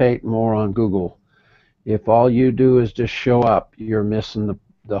participate more on Google. If all you do is just show up, you're missing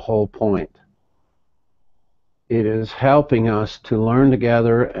the whole point. It is helping us to learn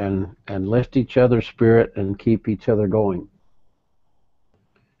together and lift each other's spirit and keep each other going.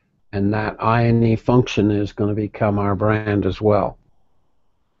 And that I&E function is going to become our brand as well.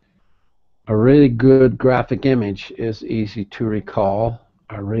 A really good graphic image is easy to recall.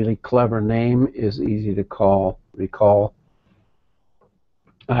 A really clever name is easy to recall.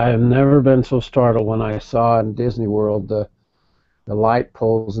 I have never been so startled when I saw in Disney World the light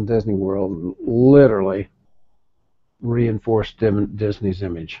poles in Disney World literally reinforced Disney's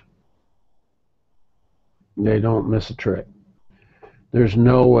image. They don't miss a trick. There's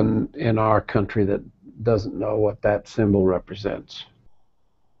no one in our country that doesn't know what that symbol represents.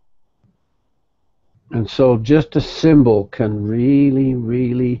 And so just a symbol can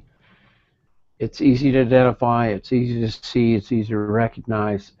really, it's easy to identify, it's easy to see, it's easy to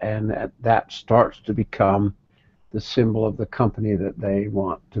recognize, and that starts to become the symbol of the company that they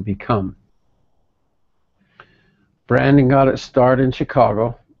want to become. Branding got its start in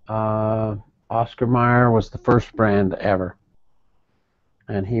Chicago. Oscar Mayer was the first brand ever.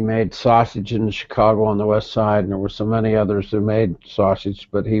 And he made sausage in Chicago on the west side, and there were so many others who made sausage,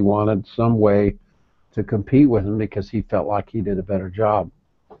 but he wanted some way to compete with him because he felt like he did a better job.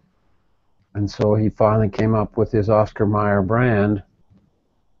 And so he finally came up with his Oscar Mayer brand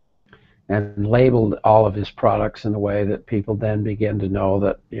and labeled all of his products in a way that people then began to know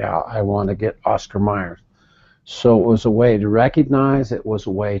that, yeah, I want to get Oscar Mayer. So it was a way to recognize, it was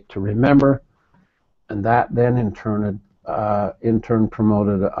a way to remember, and that then in turn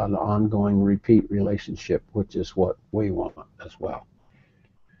promoted an ongoing repeat relationship, which is what we want as well.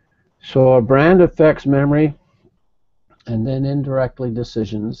 So a brand affects memory and then indirectly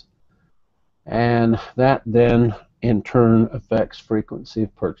decisions, and that then in turn affects frequency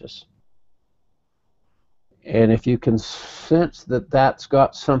of purchase. And if you can sense that that's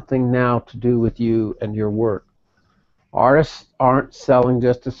got something now to do with you and your work, artists aren't selling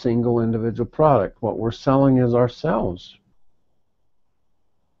just a single individual product. What we're selling is ourselves.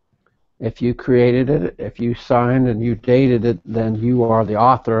 If you created it, if you signed and you dated it, then you are the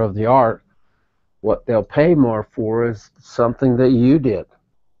author of the art. What they'll pay more for is something that you did.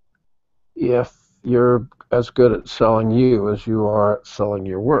 If you're as good at selling you as you are at selling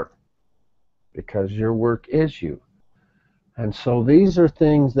your work, because your work is you. And so these are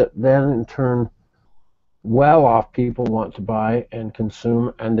things that then in turn well-off people want to buy and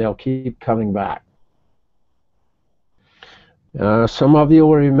consume, and they'll keep coming back. Some of you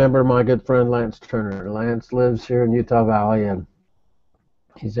will remember my good friend Lance Turner. Lance lives here in Utah Valley, and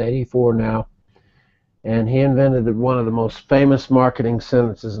he's 84 now, and he invented one of the most famous marketing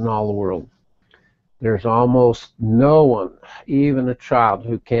sentences in all the world. There's almost no one, even a child,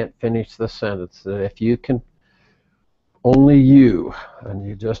 who can't finish the sentence. That if you can, only you, and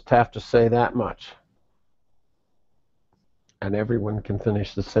you just have to say that much, and everyone can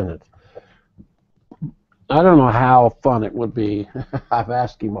finish the sentence. I don't know how fun it would be. I've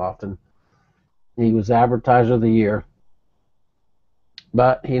asked him often. He was Advertiser of the Year,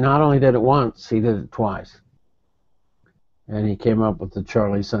 but he not only did it once, he did it twice. And he came up with the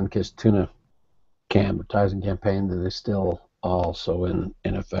Charlie Sunkist tuna advertising campaign that is still also in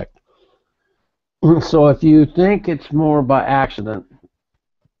effect. So if you think it's more by accident,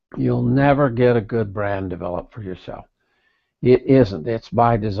 you'll never get a good brand developed for yourself. It isn't. It's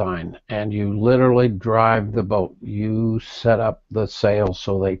by design, and you literally drive the boat. You set up the sails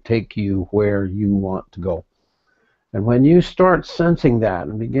so they take you where you want to go. And when you start sensing that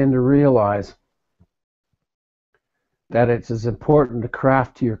and begin to realize that it's as important to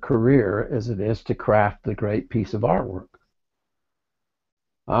craft your career as it is to craft the great piece of artwork.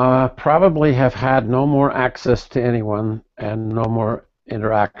 Probably have had no more access to anyone and no more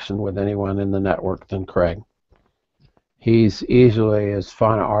interaction with anyone in the network than Craig. He's easily as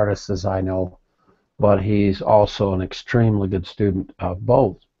fine an artist as I know, but he's also an extremely good student of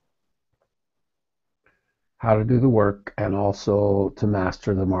both how to do the work and also to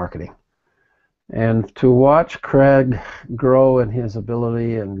master the marketing. And to watch Craig grow in his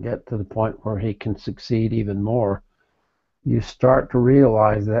ability and get to the point where he can succeed even more, you start to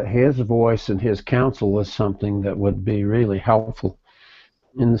realize that his voice and his counsel is something that would be really helpful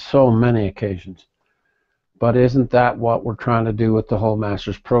in so many occasions. But isn't that what we're trying to do with the whole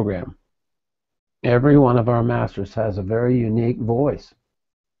Masters program? Every one of our Masters has a very unique voice,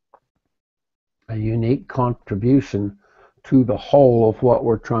 a unique contribution to the whole of what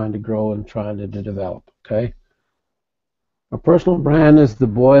we're trying to grow and trying to develop, okay? A personal brand is the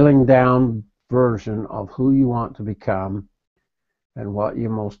boiling down version of who you want to become and what you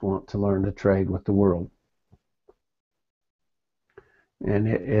most want to learn to trade with the world. And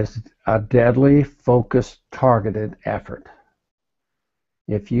it is a deadly, focused, targeted effort.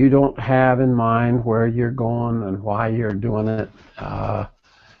 If you don't have in mind where you're going and why you're doing it,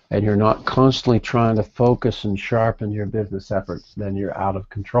 and you're not constantly trying to focus and sharpen your business efforts, then you're out of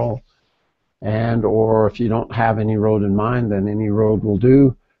control. And or if you don't have any road in mind, then any road will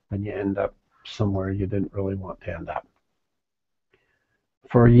do, and you end up somewhere you didn't really want to end up.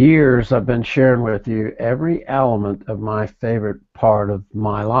 For years, I've been sharing with you every element of my favorite part of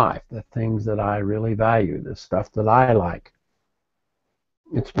my life, the things that I really value, the stuff that I like.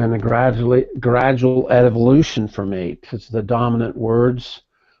 It's been a gradual evolution for me. It's the dominant words,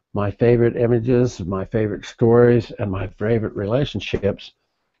 my favorite images, my favorite stories, and my favorite relationships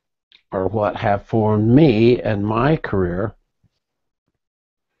are what have formed me and my career.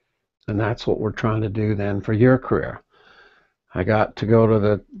 And that's what we're trying to do then for your career. I got to go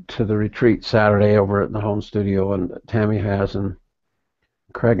to the retreat Saturday over at the home studio, and Tammy has, and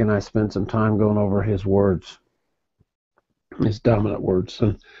Craig and I spent some time going over his words, his dominant words.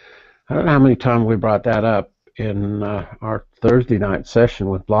 And I don't know how many times we brought that up in our Thursday night session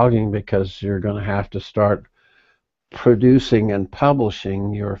with blogging, because you're going to have to start producing and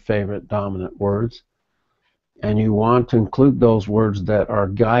publishing your favorite dominant words. And you want to include those words that are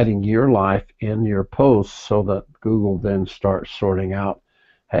guiding your life in your posts so that Google then starts sorting out,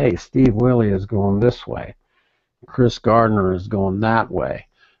 hey, Steve Willey is going this way. Chris Gardner is going that way.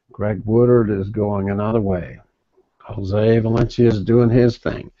 Greg Woodard is going another way. Jose Valencia is doing his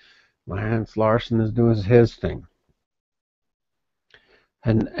thing. Lance Larson is doing his thing.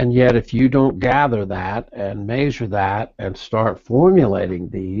 And yet if you don't gather that and measure that and start formulating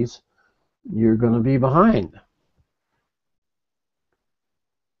these, you're going to be behind.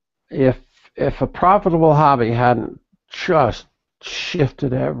 If a profitable hobby hadn't just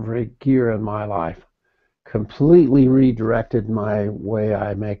shifted every gear in my life, completely redirected my way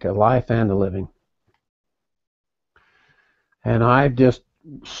I make a life and a living, and I've just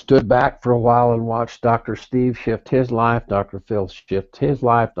stood back for a while and watched Dr. Steve shift his life, Dr. Phil shift his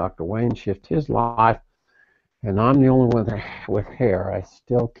life, Dr. Wayne shift his life, and I'm the only one with hair. I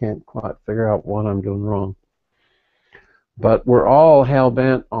still can't quite figure out what I'm doing wrong. But we're all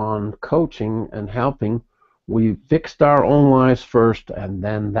hell-bent on coaching and helping. We fixed our own lives first, and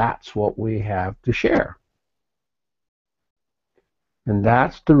then that's what we have to share. And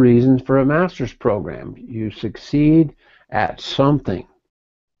that's the reason for a master's program. You succeed at something.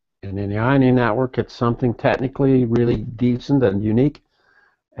 And in the INE network, it's something technically really decent and unique.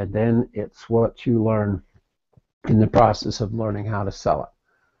 And then it's what you learn in the process of learning how to sell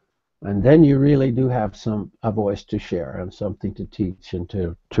it. And then you really do have a voice to share and something to teach and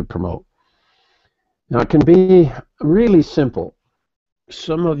to promote. Now, it can be really simple.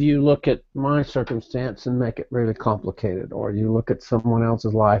 Some of you look at my circumstance and make it really complicated, or you look at someone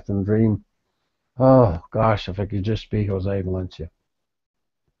else's life and dream, oh gosh, if it could just be Jose Valencia.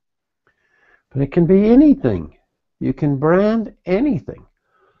 But it can be anything. You can brand anything.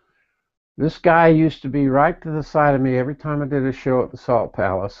 This guy used to be right to the side of me every time I did a show at the Salt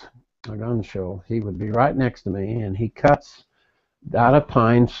Palace, a gun show. He would be right next to me, and he cuts out of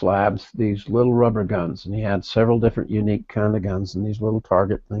pine slabs these little rubber guns, and he had several different unique kind of guns and these little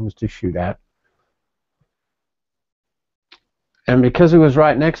target things to shoot at. And because he was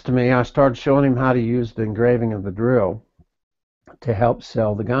right next to me, I started showing him how to use the engraving of the drill to help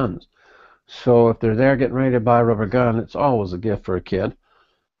sell the guns. So if they're there getting ready to buy a rubber gun, it's always a gift for a kid.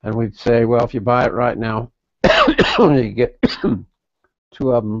 And we'd say, well, if you buy it right now, you get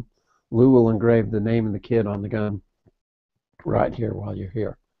two of them. Lou will engrave the name of the kid on the gun right here while you're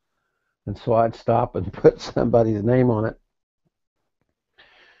here. And so I'd stop and put somebody's name on it.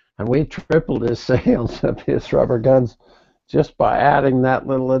 And we tripled his sales of his rubber guns just by adding that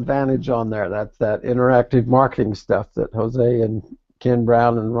little advantage on there. That's that interactive marketing stuff that Jose and Ken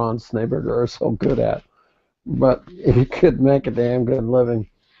Brown and Ron Snaberger are so good at. But he could make a damn good living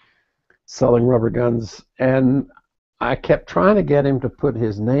selling rubber guns. And I kept trying to get him to put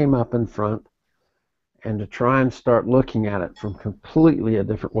his name up in front and to try and start looking at it from completely a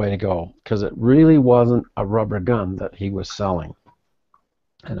different way to go, because it really wasn't a rubber gun that he was selling.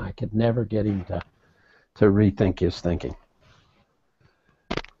 And I could never get him to rethink his thinking.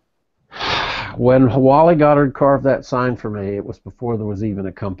 When Wally Goddard carved that sign for me, it was before there was even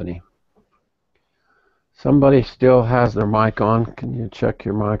a company. Somebody still has their mic on. Can you check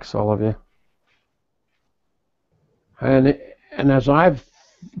your mics, all of you? And as I've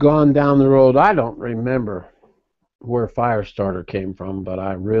gone down the road, I don't remember where Firestarter came from, but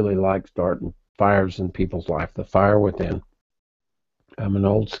I really like starting fires in people's life, the fire within. I'm an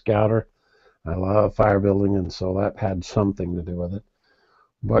old scouter. I love fire building, and so that had something to do with it.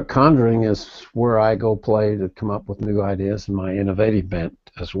 But conjuring is where I go play to come up with new ideas, and my innovative bent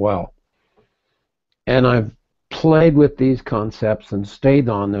as well. And I've played with these concepts and stayed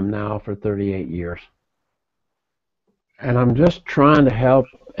on them now for 38 years. And I'm just trying to help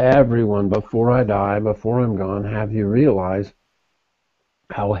everyone before I die, before I'm gone, have you realize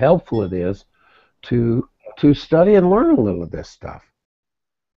how helpful it is to study and learn a little of this stuff.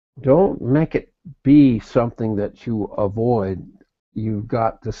 Don't make it be something that you avoid. You've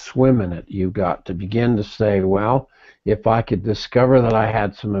got to swim in it. You've got to begin to say, well, if I could discover that I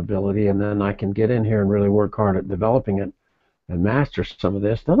had some ability and then I can get in here and really work hard at developing it and master some of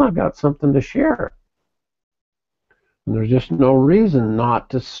this, then I've got something to share. And there's just no reason not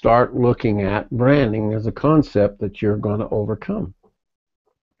to start looking at branding as a concept that you're going to overcome.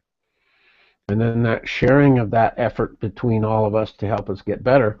 And then that sharing of that effort between all of us to help us get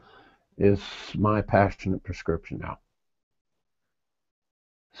better is my passionate prescription now.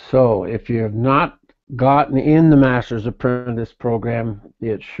 So if you have not gotten in the Master's Apprentice program,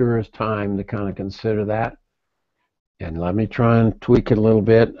 it sure is time to kind of consider that. And let me try and tweak it a little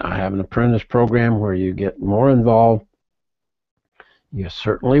bit. I have an apprentice program where you get more involved. You're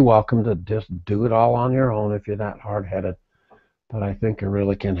certainly welcome to just do it all on your own if you're that hard-headed. But I think I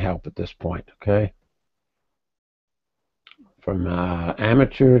really can help at this point, okay? From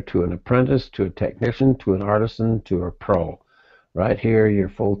amateur to an apprentice to a technician to an artisan to a pro. Right here, you're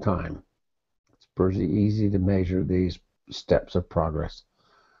full-time. It's pretty easy to measure these steps of progress.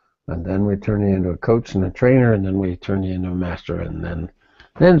 And then we turn you into a coach and a trainer, and then we turn you into a master, and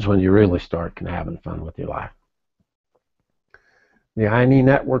then's when you really start having fun with your life. The INE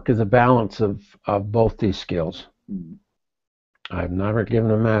network is a balance of both these skills. I've never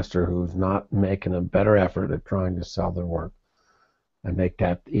given a master who's not making a better effort at trying to sell their work and make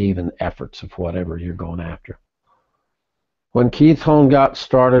that even efforts of whatever you're going after. When Keith Hone got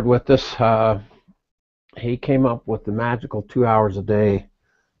started with this, he came up with the magical 2 hours a day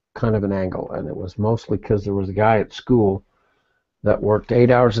kind of an angle, and it was mostly because there was a guy at school that worked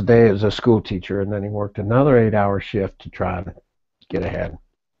 8 hours a day as a school teacher, and then he worked another 8-hour shift to try to get ahead.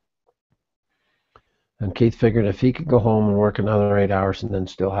 And Keith figured if he could go home and work another 8 hours and then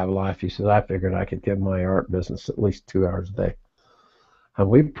still have a life, he said, I figured I could give my art business at least 2 hours a day. And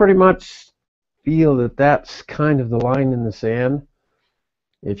we pretty much feel that that's kind of the line in the sand.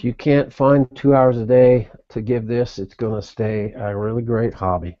 If you can't find 2 hours a day to give this, it's going to stay a really great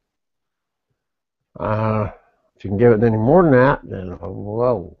hobby. If you can give it any more than that, then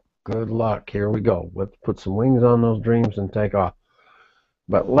whoa, good luck. Here we go. Let's put some wings on those dreams and take off.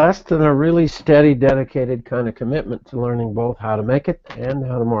 But less than a really steady, dedicated kind of commitment to learning both how to make it and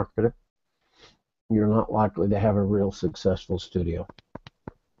how to market it, you're not likely to have a real successful studio.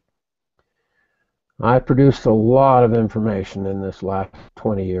 I produced a lot of information in this last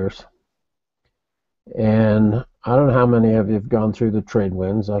 20 years. And I don't know how many of you have gone through the trade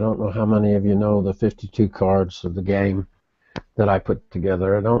winds. I don't know how many of you know the 52 cards of the game that I put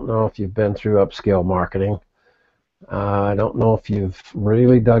together. I don't know if you've been through upscale marketing. I don't know if you've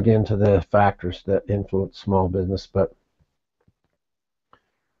really dug into the factors that influence small business, but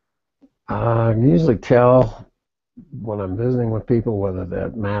I usually tell when I'm visiting with people whether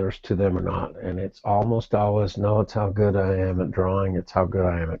that matters to them or not, and it's almost always, no, it's how good I am at drawing, it's how good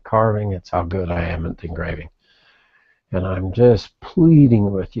I am at carving, it's how good I am at engraving. And I'm just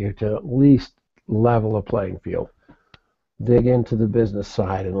pleading with you to at least level a playing field. Dig into the business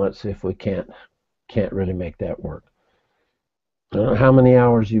side and let's see if we can't really make that work. I don't know how many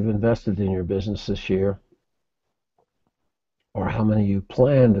hours you've invested in your business this year, or how many you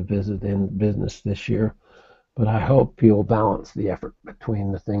plan to visit in business this year, but I hope you'll balance the effort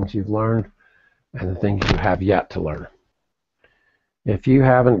between the things you've learned and the things you have yet to learn. If you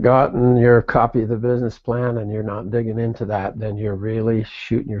haven't gotten your copy of the business plan and you're not digging into that, then you're really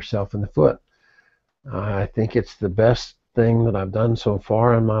shooting yourself in the foot. I think it's the best thing that I've done so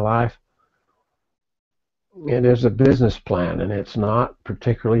far in my life. It is a business plan, and it's not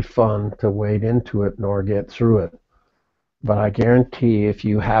particularly fun to wade into it nor get through it. But I guarantee if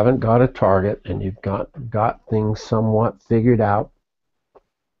you haven't got a target and you've got things somewhat figured out,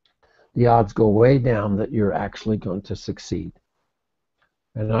 the odds go way down that you're actually going to succeed.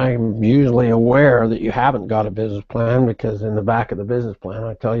 And I'm usually aware that you haven't got a business plan because in the back of the business plan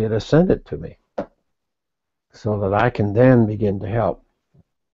I tell you to send it to me so that I can then begin to help.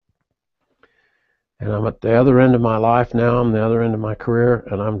 And I'm at the other end of my life now, I'm the other end of my career,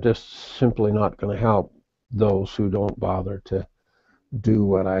 and I'm just simply not going to help those who don't bother to do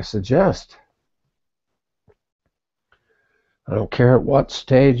what I suggest. I don't care at what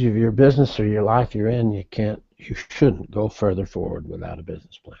stage of your business or your life you're in, you shouldn't go further forward without a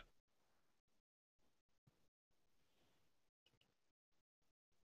business plan.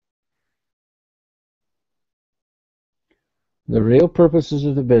 The real purposes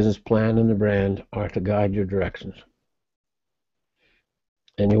of the business plan and the brand are to guide your directions.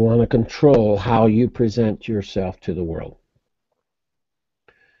 And you want to control how you present yourself to the world.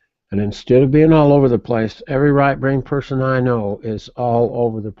 And instead of being all over the place, every right-brained person I know is all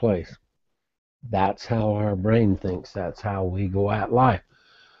over the place. That's how our brain thinks. That's how we go at life.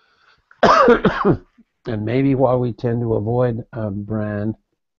 And maybe why we tend to avoid a brand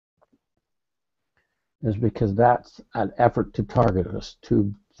is because that's an effort to target us,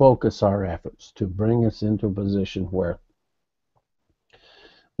 to focus our efforts, to bring us into a position where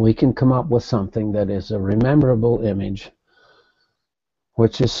we can come up with something that is a rememberable image,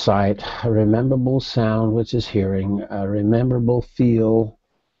 which is sight, a rememberable sound, which is hearing, a rememberable feel,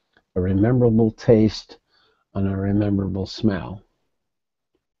 a rememberable taste, and a rememberable smell.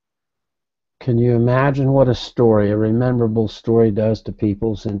 Can you imagine what a rememberable story does to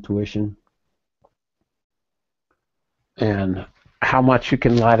people's intuition? And how much you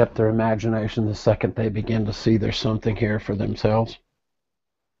can light up their imagination the second they begin to see there's something here for themselves?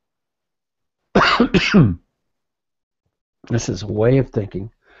 This is a way of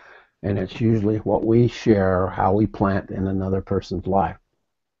thinking, and it's usually what we share or how we plant in another person's life.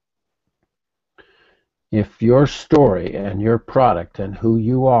 If your story and your product and who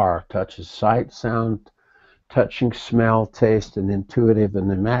you are touches sight, sound, touching, smell, taste, and intuitive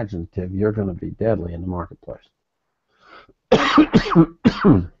and imaginative, you're going to be deadly in the marketplace.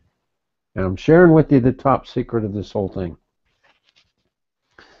 And I'm sharing with you the top secret of this whole thing.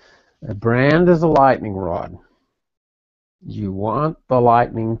 A brand is a lightning rod. You want the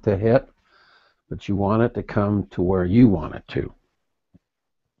lightning to hit, but you want it to come to where you want it to.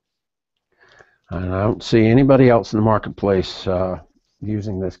 And I don't see anybody else in the marketplace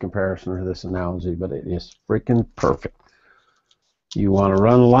using this comparison or this analogy, but it is freaking perfect. You want to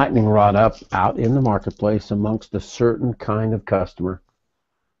run a lightning rod up out in the marketplace amongst a certain kind of customer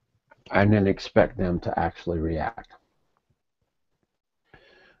and then expect them to actually react.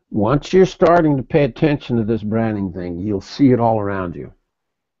 Once you're starting to pay attention to this branding thing, you'll see it all around you,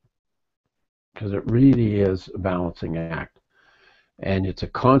 because it really is a balancing act. And it's a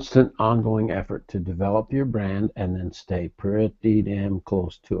constant, ongoing effort to develop your brand and then stay pretty damn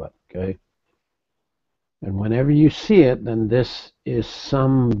close to it, okay? And whenever you see it, then this is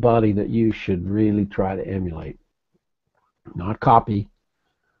somebody that you should really try to emulate. Not copy,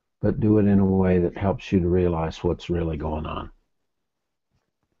 but do it in a way that helps you to realize what's really going on.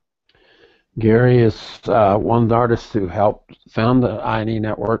 Gary is one of the artists who helped found the I&E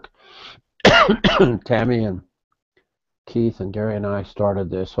network. Tammy and Keith and Gary and I started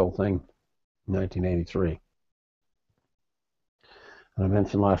this whole thing in 1983. And I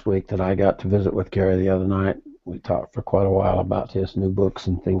mentioned last week that I got to visit with Gary the other night. We talked for quite a while about his new books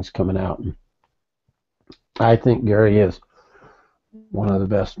and things coming out. And I think Gary is one of the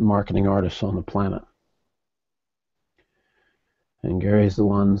best marketing artists on the planet. And Gary's the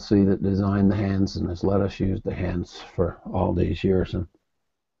one, see, that designed the hands and has let us use the hands for all these years. And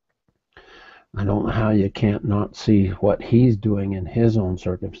I don't know how you can't not see what he's doing in his own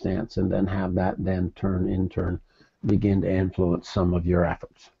circumstance and then have that then in turn begin to influence some of your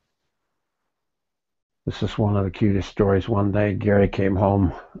efforts. This is one of the cutest stories. One day Gary came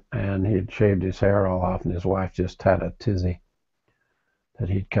home and he had shaved his hair all off, and his wife just had a tizzy that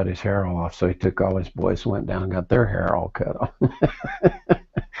he'd cut his hair all off. So he took all his boys and went down and got their hair all cut off.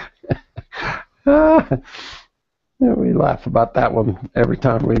 We laugh about that one every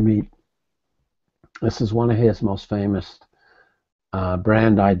time we meet. This is one of his most famous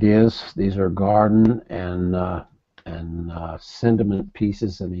brand ideas. These are garden and sentiment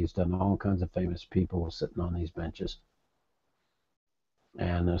pieces, and he's done all kinds of famous people sitting on these benches,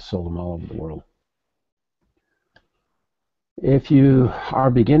 and sold them all over the world. If you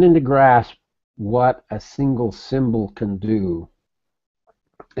are beginning to grasp what a single symbol can do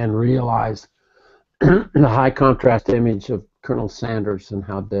and realize the high contrast image of Colonel Sanders and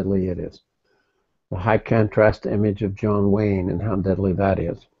how deadly it is, the high contrast image of John Wayne and how deadly that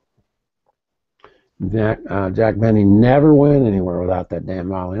is. Jack Benny never went anywhere without that damn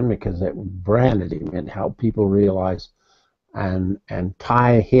violin, because it branded him. It helped people realize and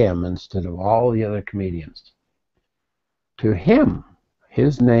tie him, instead of all the other comedians, to him,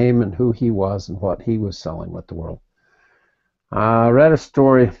 his name and who he was and what he was selling with the world. I read a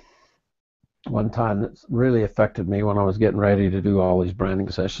story one time that really affected me when I was getting ready to do all these branding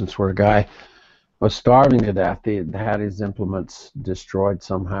sessions, where a guy was starving to death. He had his implements destroyed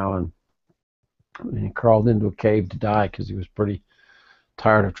somehow, and he crawled into a cave to die because he was pretty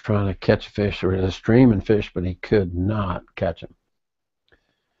tired of trying to catch a fish. There was a stream and fish, but he could not catch him.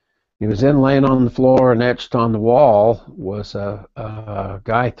 He was then laying on the floor, and etched on the wall was a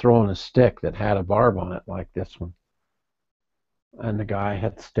guy throwing a stick that had a barb on it like this one. And the guy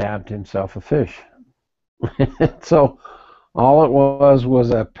had stabbed himself a fish. So all it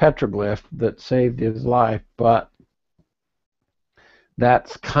was a petroglyph that saved his life, but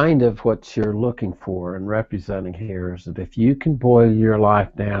that's kind of what you're looking for and representing here, is that if you can boil your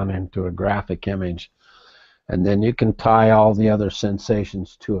life down into a graphic image, and then you can tie all the other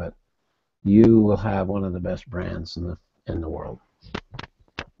sensations to it, you will have one of the best brands in the world.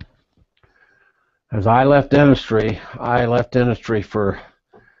 As I left dentistry for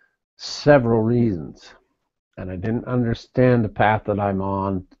several reasons, and I didn't understand the path that I'm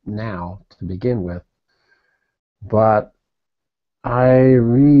on now to begin with, but I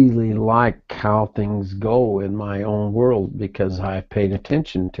really like how things go in my own world, because I paid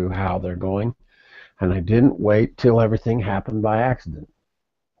attention to how they're going, and I didn't wait till everything happened by accident.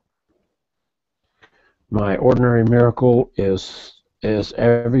 My ordinary miracle is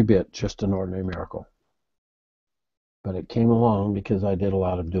every bit just an ordinary miracle. But it came along because I did a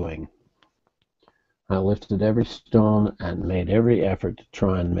lot of doing. I lifted every stone and made every effort to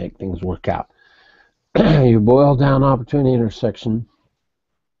try and make things work out. You boil down opportunity intersection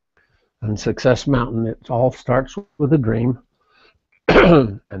and Success Mountain, it all starts with a dream,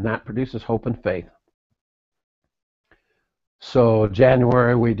 and that produces hope and faith. So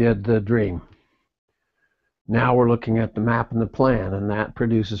January we did the dream. Now we're looking at the map and the plan, and that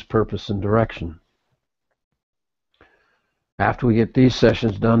produces purpose and direction. After we get these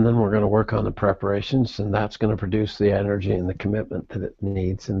sessions done, then we're going to work on the preparations, and that's going to produce the energy and the commitment that it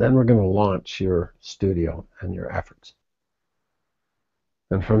needs. And then we're going to launch your studio and your efforts.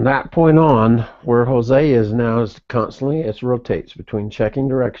 And from that point on, where Jose is now is constantly, it rotates between checking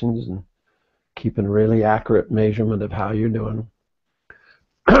directions and keeping really accurate measurement of how you're doing,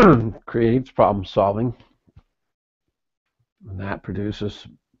 Creative's problem solving, and that produces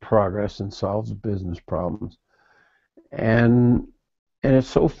progress and solves business problems. And it's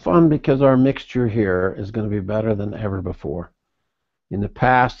so fun because our mixture here is going to be better than ever before. In the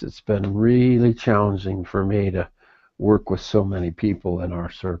past, it's been really challenging for me to work with so many people in our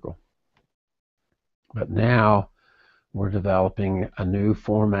circle. But now we're developing a new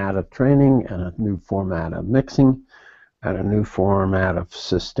format of training and a new format of mixing and a new format of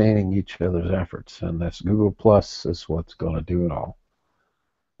sustaining each other's efforts. And this Google Plus is what's going to do it all.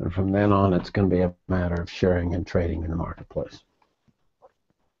 And from then on, it's going to be a matter of sharing and trading in the marketplace.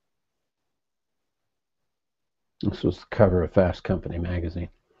 This was the cover of Fast Company magazine.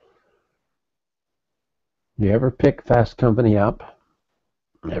 You ever pick Fast Company up?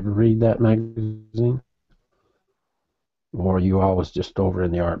 Ever read that magazine? Or are you always just over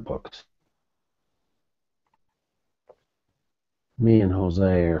in the art books? Me and Jose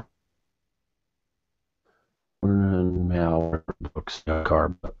are in Mel books in the car,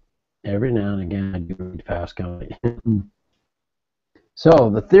 but every now and again I do read Fast Company.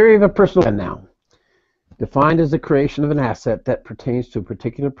 So, the theory of a personal brand now. Defined as the creation of an asset that pertains to a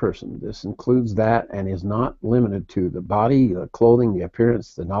particular person. This includes that and is not limited to the body, the clothing, the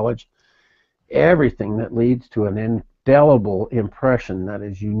appearance, the knowledge, everything that leads to an indelible impression that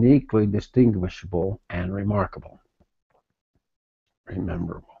is uniquely distinguishable and remarkable.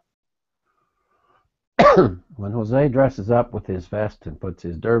 Rememberable. When Jose dresses up with his vest and puts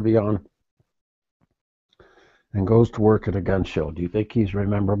his derby on and goes to work at a gun show, do you think he's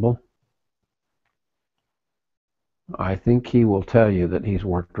rememberable? I think he will tell you that he's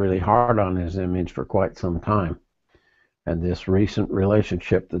worked really hard on his image for quite some time. And this recent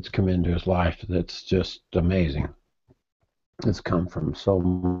relationship that's come into his life that's just amazing. It's come from so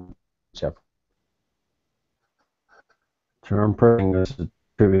much effort. Term printing is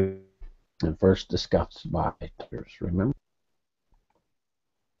attributed and first discussed by peers, remember?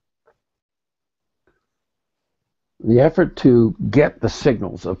 The effort to get the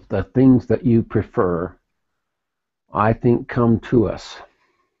signals of the things that you prefer, I think, come to us.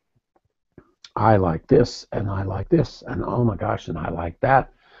 I like this, and I like this, and oh my gosh, and I like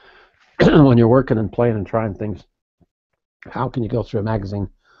that. When you're working and playing and trying things, how can you go through a magazine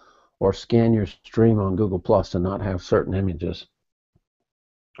or scan your stream on Google Plus and not have certain images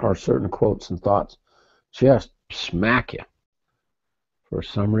or certain quotes and thoughts just smack you? For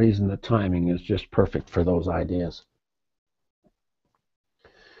some reason, the timing is just perfect for those ideas.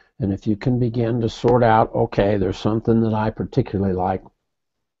 And if you can begin to sort out, okay, there's something that I particularly like,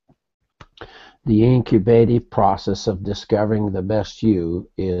 the incubative process of discovering the best you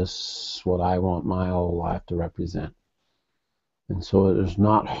is what I want my whole life to represent. And so it is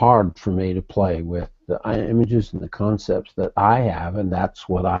not hard for me to play with the images and the concepts that I have, and that's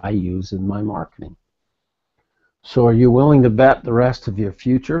what I use in my marketing. So are you willing to bet the rest of your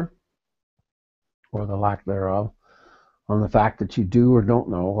future, or the lack thereof, on the fact that you do or don't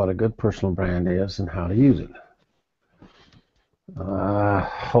know what a good personal brand is and how to use it? I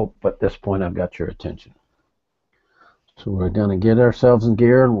hope at this point I've got your attention. So we're going to get ourselves in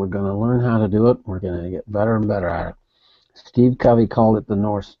gear, and we're going to learn how to do it. We're going to get better and better at it. Steve Covey called it the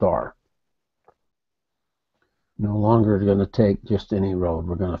North Star. No longer going to take just any road.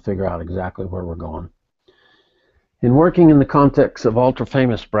 We're going to figure out exactly where we're going. In working in the context of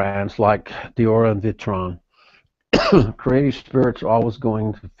ultra-famous brands like Dior and Vitron, creative spirits are always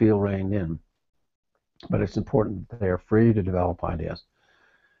going to feel reined in. But it's important that they are free to develop ideas.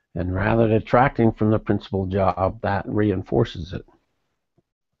 And rather than detracting from the principal job, that reinforces it.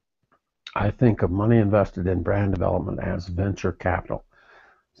 I think of money invested in brand development as venture capital.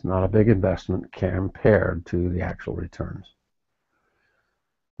 It's not a big investment compared to the actual returns.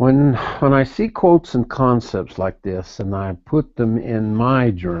 When I see quotes and concepts like this and I put them in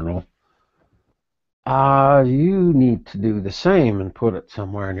my journal, you need to do the same and put it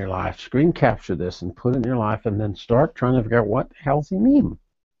somewhere in your life. Screen capture this and put it in your life, and then start trying to figure out what the hell's he mean.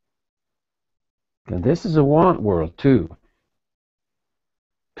 And this is a want world too.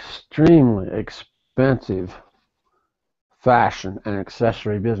 Extremely expensive fashion and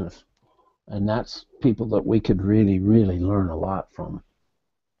accessory business. And that's people that we could really, really learn a lot from.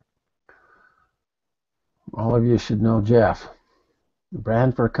 All of you should know Jeff. The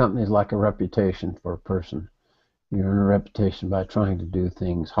brand for a company is like a reputation for a person. You earn a reputation by trying to do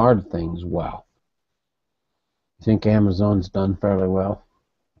things, hard things, well. You think Amazon's done fairly well?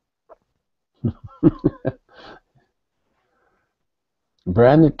 A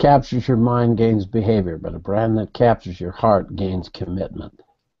brand that captures your mind gains behavior, but a brand that captures your heart gains commitment.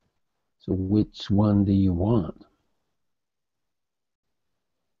 So which one do you want?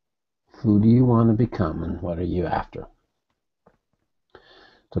 Who do you want to become and what are you after?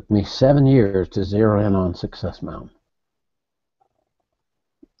 Took me 7 years to zero in on Success Mountain.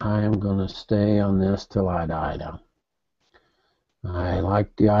 I am going to stay on this till I die now. I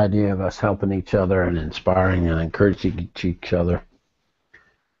like the idea of us helping each other and inspiring and encouraging each other.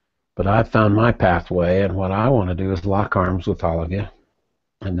 But I found my pathway, and what I want to do is lock arms with all of you,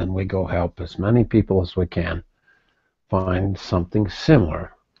 and then we go help as many people as we can find something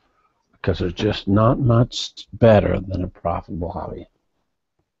similar, because there's just not much better than a profitable hobby.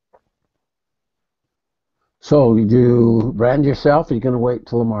 So you brand yourself, or are you going to wait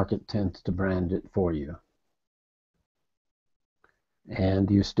till the market tends to brand it for you? And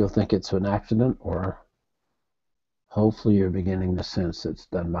do you still think it's an accident, or hopefully you're beginning to sense it's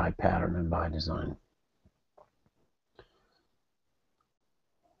done by pattern and by design?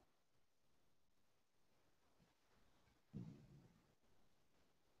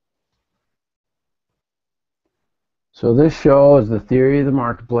 So this show is the theory of the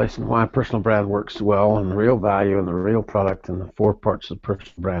marketplace and why a personal brand works well, and the real value and the real product and the 4 parts of the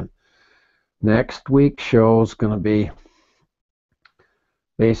personal brand. Next week's show is going to be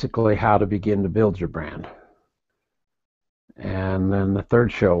basically how to begin to build your brand. And then the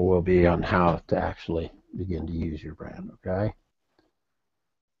 3rd show will be on how to actually begin to use your brand, okay?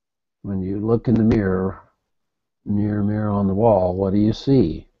 When you look in the mirror on the wall, what do you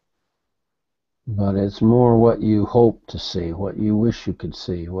see? But it's more what you hope to see, what you wish you could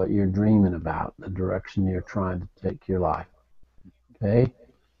see, what you're dreaming about, the direction you're trying to take your life, okay?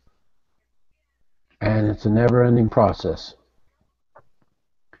 And it's a never-ending process.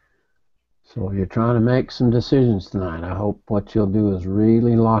 So if you're trying to make some decisions tonight, I hope what you'll do is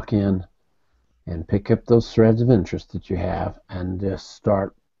really lock in and pick up those threads of interest that you have and just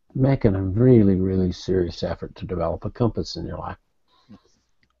start making a really, really serious effort to develop a compass in your life.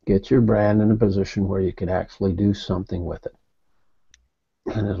 Get your brand in a position where you can actually do something with it.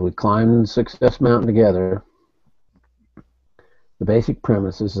 And as we climb the Success Mountain together, the basic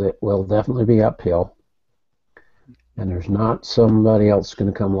premise is that it will definitely be uphill, and there's not somebody else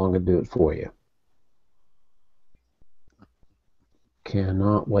going to come along and do it for you.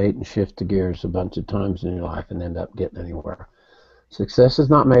 Cannot wait and shift the gears a bunch of times in your life and end up getting anywhere. Success is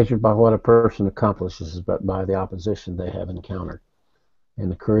not measured by what a person accomplishes, but by the opposition they have encountered and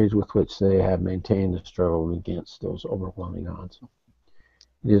the courage with which they have maintained the struggle against those overwhelming odds.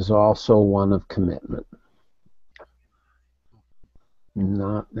 It is also one of commitment.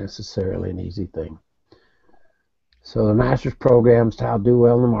 Not necessarily an easy thing. So the master's program is how to do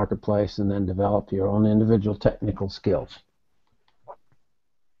well in the marketplace and then develop your own individual technical skills.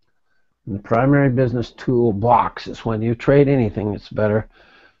 And the primary business tool blocks is when you trade anything, it's better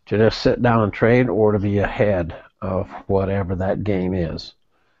to just sit down and trade or to be ahead of whatever that game is.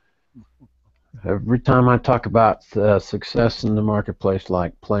 Every time I talk about success in the marketplace,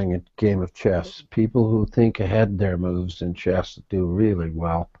 like playing a game of chess, people who think ahead their moves in chess do really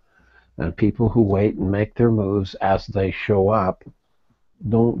well, and people who wait and make their moves as they show up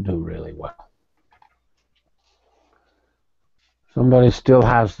don't do really well. Somebody still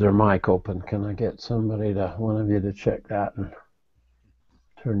has their mic open. Can I get one of you to check that and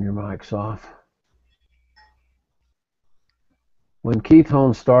turn your mics off? When Keith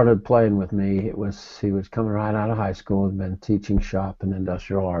Holmes started playing with me, he was coming right out of high school and been teaching shop and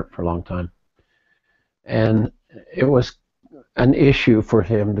industrial art for a long time. And it was an issue for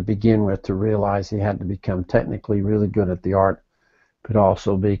him to begin with to realize he had to become technically really good at the art, but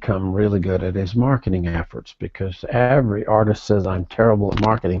also become really good at his marketing efforts, because every artist says I'm terrible at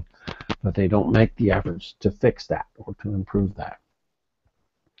marketing, but they don't make the efforts to fix that or to improve that.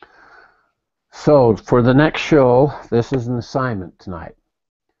 So for the next show, this is an assignment tonight.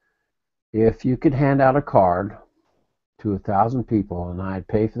 If you could hand out a card to 1,000 people and I'd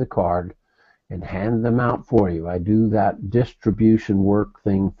pay for the card and hand them out for you, I do that distribution work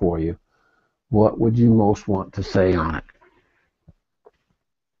thing for you, what would you most want to say on it?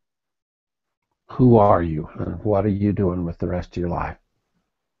 Who are you and what are you doing with the rest of your life?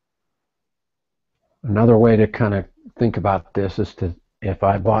 Another way to kind of think about this is if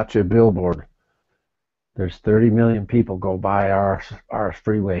I bought you a billboard, there's 30 million people go by our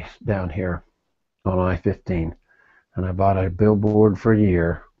freeway down here on I-15, and I bought a billboard for a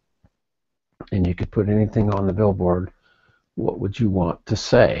year, and you could put anything on the billboard, what would you want to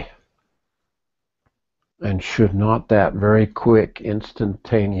say? And should not that very quick,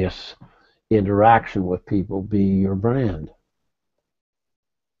 instantaneous interaction with people be your brand?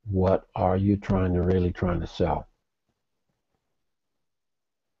 What are you really trying to sell?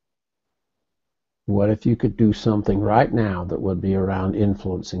 What if you could do something right now that would be around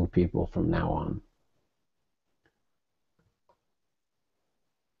influencing people from now on?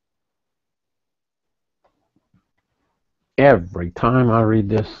 Every time I read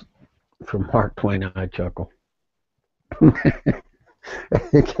this from Mark Twain, I chuckle.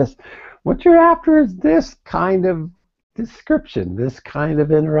 Because what you're after is this kind of description, this kind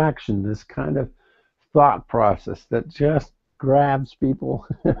of interaction, this kind of thought process that just grabs people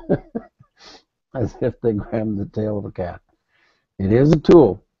as if they grab the tail of a cat. It is a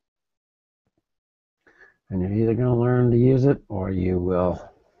tool, and you're either going to learn to use it or you will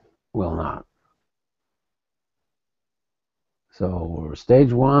not. So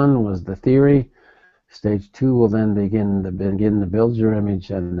stage one was the theory. Stage two will then begin to build your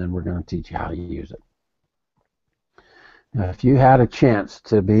image, and then we're going to teach you how to use it. Now, if you had a chance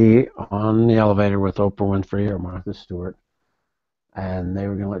to be on the elevator with Oprah Winfrey or Martha Stewart, and they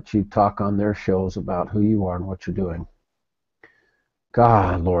were going to let you talk on their shows about who you are and what you're doing,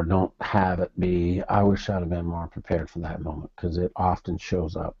 God, Lord, don't have it be, I wish I'd have been more prepared for that moment, because it often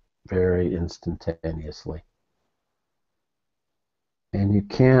shows up very instantaneously. And you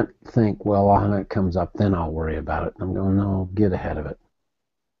can't think, well, when it comes up, then I'll worry about it. I'm going, no, get ahead of it.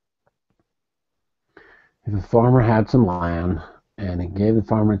 If a farmer had some land and he gave the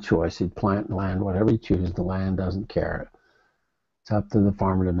farmer a choice, he'd plant land, whatever he chooses, the land doesn't care. It's up to the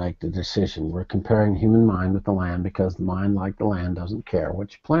farmer to make the decision. We're comparing the human mind with the land because the mind, like the land, doesn't care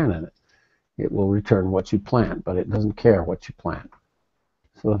what you plant in it. It will return what you plant, but it doesn't care what you plant.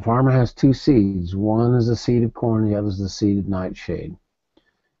 So the farmer has two seeds. One is a seed of corn, the other is the seed of nightshade.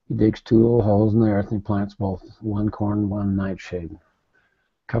 He digs two little holes in the earth and he plants both, one corn, one nightshade.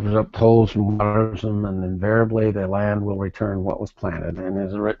 Covers up the holes and waters them, and invariably the land will return what was planted. And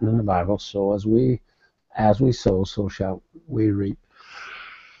as written in the Bible, so as we sow, so shall we reap.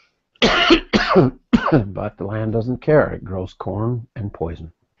 But the land doesn't care. It grows corn and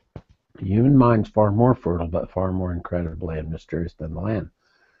poison. The human mind's far more fertile, but far more incredibly and mysterious than the land.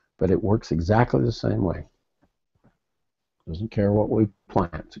 But it works exactly the same way. Doesn't care what we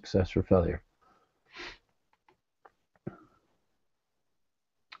plant, success or failure.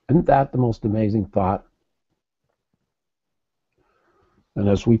 Isn't that the most amazing thought? And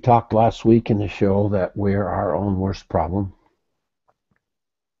as we talked last week in the show, that we're our own worst problem.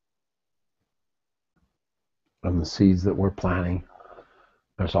 And the seeds that we're planting,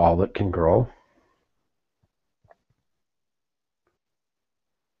 that's all that can grow.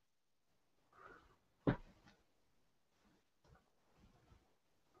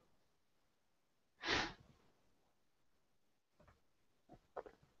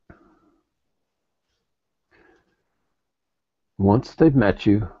 Once they've met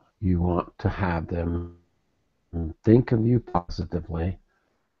you, you want to have them think of you positively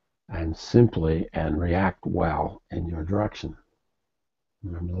and simply and react well in your direction.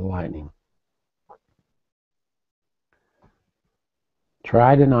 Remember the lightning.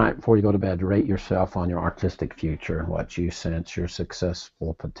 Try tonight before you go to bed to rate yourself on your artistic future and what you sense your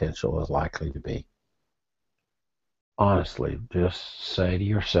successful potential is likely to be. Honestly, just say to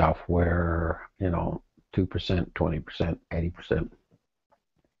yourself where, 2%, 20%, 80%,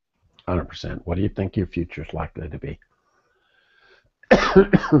 100%. What do you think your future is likely to be?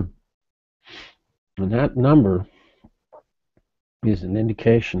 And that number is an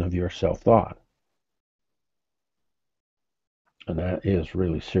indication of your self-thought. And that is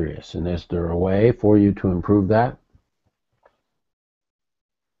really serious. And is there a way for you to improve that?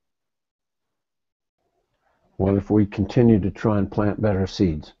 What if we continue to try and plant better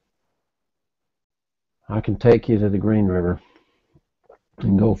seeds? I can take you to the Green River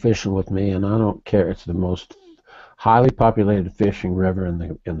and go fishing with me, and I don't care. It's the most highly populated fishing river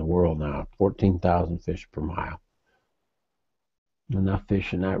in the world now. 14,000 fish per mile. Enough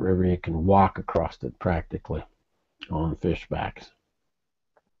fish in that river you can walk across it practically on fishbacks.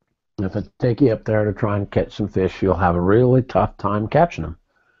 If I take you up there to try and catch some fish, you'll have a really tough time catching them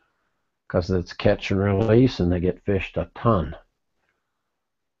because it's catch and release and they get fished a ton.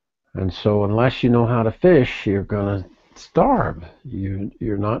 And so unless you know how to fish, you're going to starve.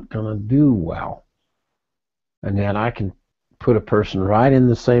 You're not going to do well. And yet I can put a person right in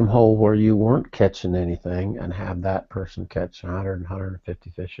the same hole where you weren't catching anything and have that person catch 100 and 150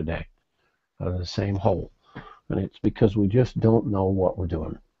 fish a day out of the same hole. And it's because we just don't know what we're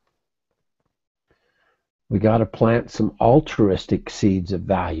doing. We got to plant some altruistic seeds of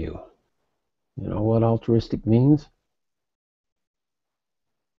value. You know what altruistic means?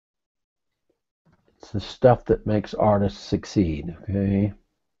 It's the stuff that makes artists succeed, okay?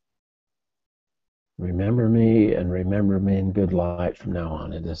 Remember me and remember me in good light from now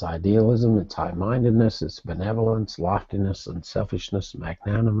on. It is idealism, it's high-mindedness, it's benevolence, loftiness, unselfishness,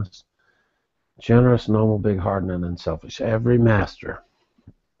 magnanimous, generous, noble, big-hearted, and unselfish. Every master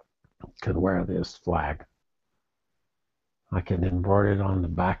can wear this flag. I can embroider it on the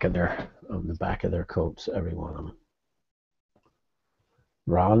back of their coats, every one of them.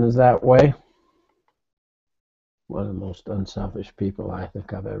 Ron is that way. One of the most unselfish people I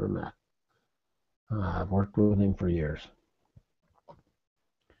think I've ever met. I've worked with him for years.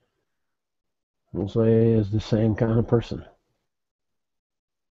 Jose is the same kind of person.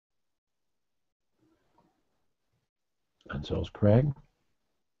 And so is Craig.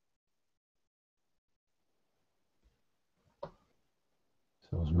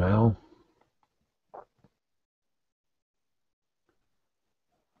 So is Mal.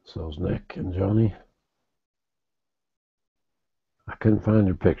 So is Nick and Joni. I couldn't find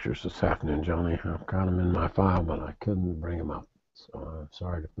your pictures this afternoon, Joni. I've got them in my file, but I couldn't bring them up. So I'm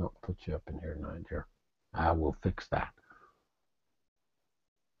sorry to not put you up in here tonight, dear. I will fix that.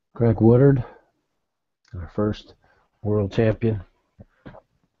 Craig Woodard, our first world champion.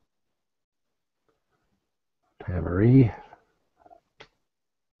 Pam-Marie.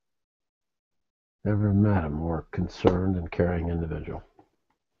 Never met a more concerned and caring individual.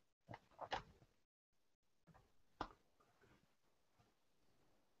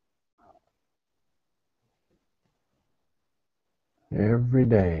 Every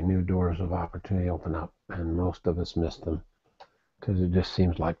day, new doors of opportunity open up, and most of us miss them because it just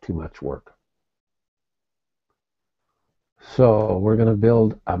seems like too much work. So we're going to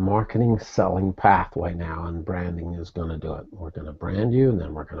build a marketing selling pathway now, and branding is going to do it. We're going to brand you, and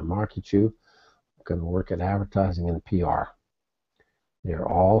then we're going to market you. We're going to work at advertising and PR. They're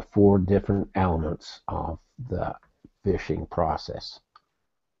all 4 different elements of the fishing process.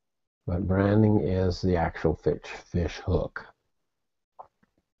 But branding is the actual fish hook.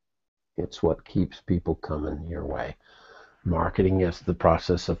 It's what keeps people coming your way. Marketing is the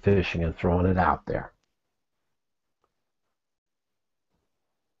process of fishing and throwing it out there.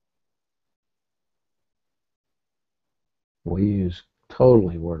 We use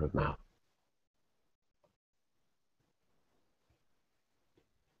totally word of mouth.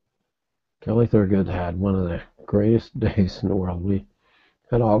 Kelly Thurgood had one of the greatest days in the world. We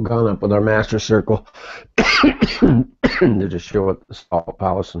had all gone up with our master circle to just show at the Salt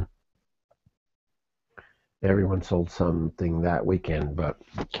Palace, and everyone sold something that weekend but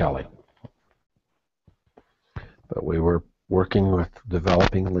Kelly. But we were working with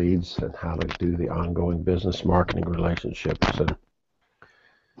developing leads and how to do the ongoing business marketing relationships. And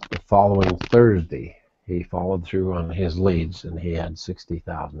the following Thursday, he followed through on his leads, and he had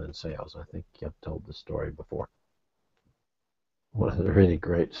 $60,000 in sales. I think I've told the story before. One of the really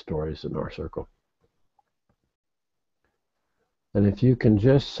great stories in our circle. And if you can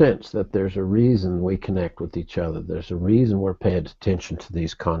just sense that there's a reason we connect with each other, there's a reason we're paying attention to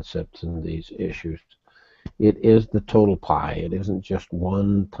these concepts and these issues. It is the total pie. It isn't just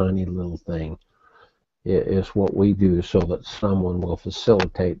one tiny little thing. It is what we do so that someone will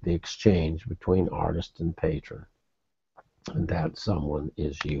facilitate the exchange between artist and patron. And that someone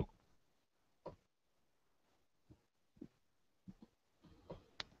is you.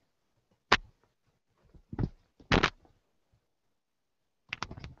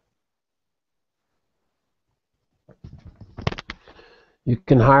 You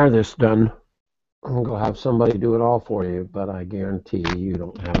can hire this done. I'm going to have somebody do it all for you, but I guarantee you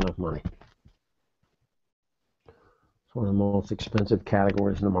don't have enough money. It's one of the most expensive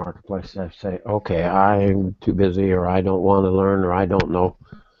categories in the marketplace. I say, okay, I'm too busy, or I don't want to learn, or I don't know.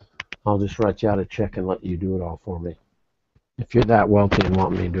 I'll just write you out a check and let you do it all for me. If you're that wealthy and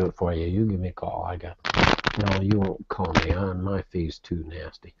want me to do it for you, you give me a call. No, you won't call me. My fee's too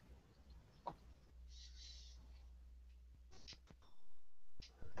nasty.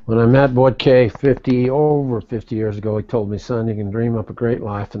 When I met Boyd K over 50 years ago, he told me, son, you can dream up a great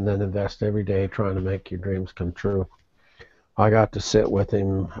life and then invest every day trying to make your dreams come true. I got to sit with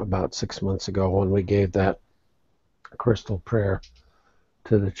him about 6 months ago when we gave that crystal prayer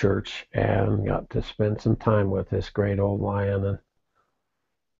to the church and got to spend some time with this great old lion. And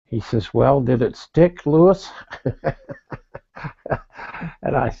he says, well, did it stick, Lewis?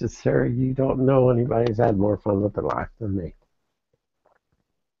 And I said, sir, you don't know anybody who's had more fun with their life than me.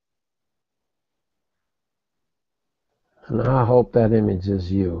 And I hope that image is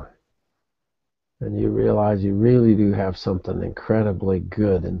you. And you realize you really do have something incredibly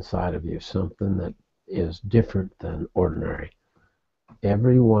good inside of you, something that is different than ordinary.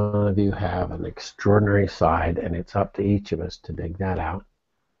 Every one of you have an extraordinary side, and it's up to each of us to dig that out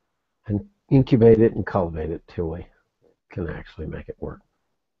and incubate it and cultivate it till we can actually make it work.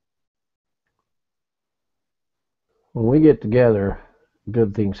 When we get together,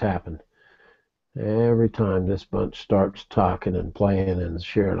 good things happen. Every time this bunch starts talking and playing and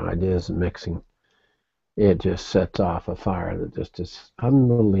sharing ideas and mixing, it just sets off a fire that just is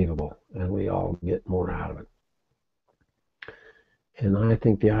unbelievable, and we all get more out of it. And I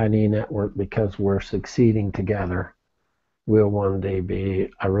think the ID network, because we're succeeding together, will one day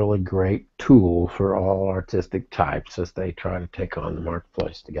be a really great tool for all artistic types as they try to take on the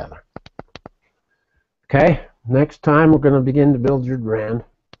marketplace together. Okay, next time we're going to begin to build your brand.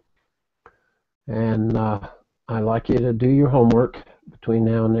 And I'd like you to do your homework between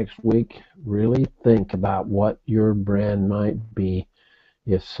now and next week. Really think about what your brand might be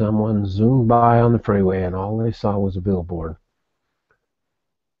if someone zoomed by on the freeway and all they saw was a billboard.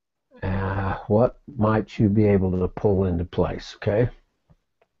 What might you be able to pull into place, okay?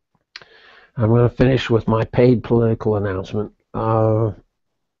 I'm going to finish with my paid political announcement.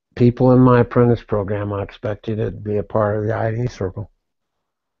 People in my apprentice program, I expect you to be a part of the ID circle.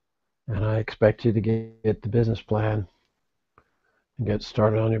 And I expect you to get the business plan and get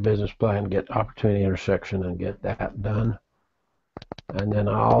started on your business plan, get opportunity intersection and get that done. And then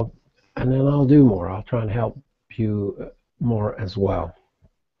I'll do more. I'll try and help you more as well.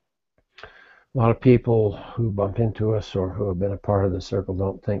 A lot of people who bump into us or who have been a part of the circle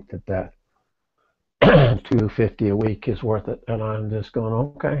don't think that $250 a week is worth it. And I'm just going,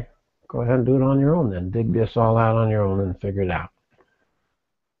 okay, go ahead and do it on your own then. Dig this all out on your own and figure it out.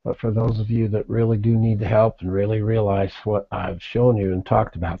 But for those of you that really do need the help and really realize what I've shown you and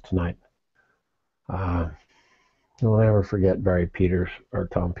talked about tonight, you'll never forget Barry Peters or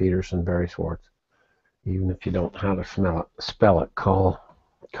Tom Peterson, Barry Schwartz. Even if you don't know how to spell it, call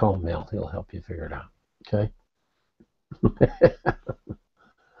Mel. He'll help you figure it out. Okay?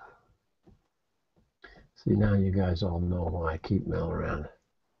 See, now you guys all know why I keep Mel around.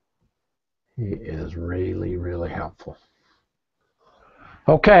 He is really, really helpful.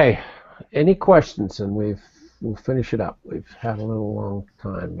 Okay, any questions? And we'll finish it up. We've had a little long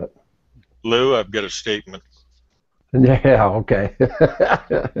time, but Lou, I've got a statement. yeah, okay.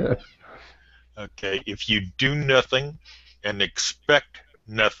 Okay, if you do nothing and expect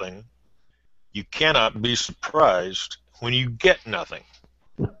nothing, you cannot be surprised when you get nothing.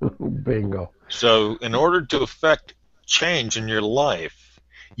 Bingo. So in order to affect change in your life,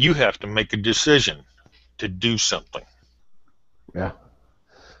 you have to make a decision to do something. Yeah.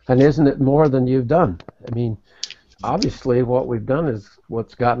 And isn't it more than you've done? I mean, obviously what we've done is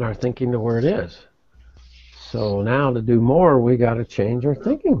what's gotten our thinking to where it is. So now to do more, we got to change our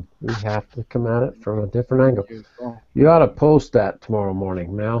thinking. We have to come at it from a different angle. You ought to post that tomorrow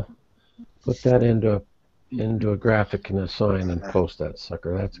morning, Mel. Put that into a graphic and a sign and post that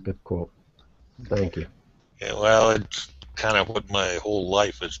sucker. That's a good quote. Thank you. Yeah, well, it's kind of what my whole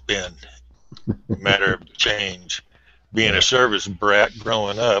life has been, a matter of change. Being a service brat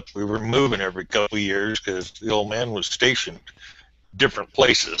growing up, we were moving every couple of years because the old man was stationed different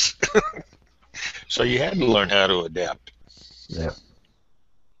places. So you had to learn how to adapt. Yeah.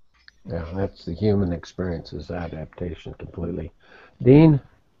 Yeah, that's the human experience, is adaptation completely. Dean?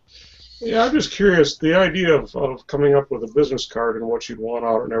 Yeah, I'm just curious. The idea of coming up with a business card and what you'd want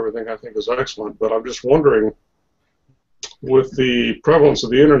out and everything, I think is excellent. But I'm just wondering, with the prevalence of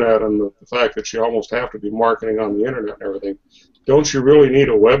the internet and the fact that you almost have to be marketing on the internet and everything, don't you really need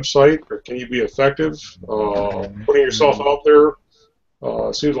a website, or can you be effective putting yourself out there?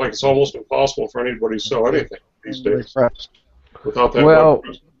 It seems like it's almost impossible for anybody to sell anything these days without that. Well,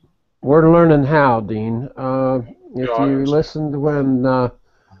 website. we're learning how, Dean. If Yeah, you listened to when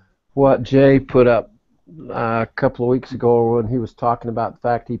what Jay put up a couple of weeks ago when he was talking about the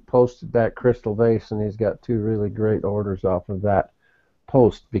fact he posted that crystal vase, and he's got 2 really great orders off of that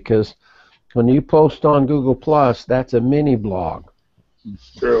post, because when you post on Google Plus, that's a mini blog.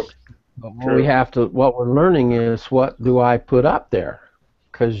 True. But what we're learning is, what do I put up there?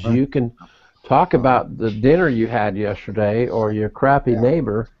 Because you can talk about the dinner you had yesterday or your crappy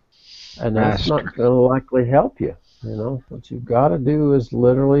neighbor, and that's not going to likely help you. You know, what you've got to do is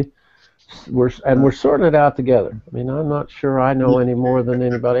literally, we're sorting it out together. I mean, I'm not sure I know any more than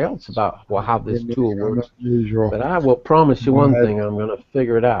anybody else about how this tool works, but I will promise you one thing: I'm going to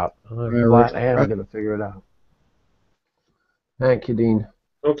figure it out. I'm going to figure it out. Thank you, Dean.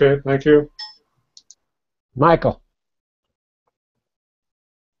 Okay, thank you. Michael.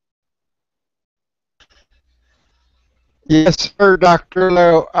 Yes, sir, Dr.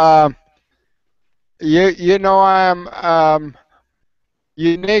 Lowe. You know I'm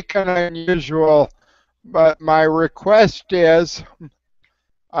unique and unusual, but my request is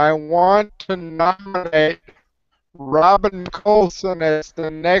I want to nominate Robin Colson as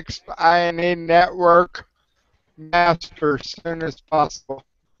the next INE Network master as soon as possible.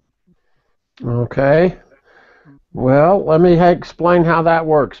 Okay. Well, let me explain how that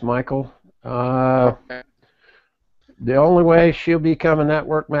works, Michael. Okay. The only way she'll become a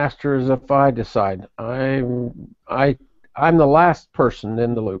network master is if I decide. I'm the last person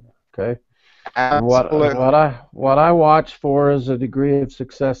in the loop. Okay. And Absolutely. what I watch for is a degree of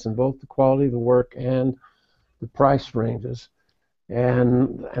success in both the quality of the work and the price ranges.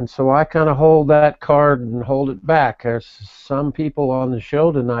 And so I kind of hold that card and hold it back. There's some people on the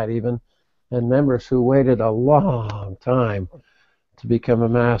show tonight even, and members who waited a long time to become a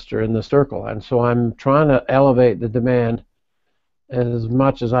master in the circle. And so I'm trying to elevate the demand as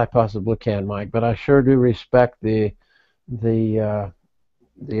much as I possibly can, Mike. But I sure do respect the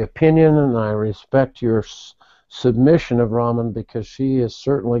opinion, and I respect your submission of Raman, because she is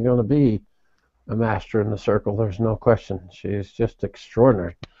certainly going to be a master in the circle. There's no question. She's just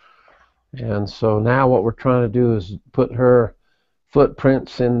extraordinary. And so now what we're trying to do is put her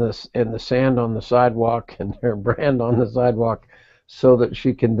footprints in the sand on the sidewalk and her brand on the sidewalk, so that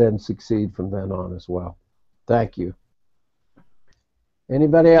she can then succeed from then on as well. Thank you.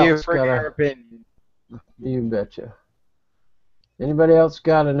 Anybody Thank you else for got your a? opinion. You betcha. Anybody else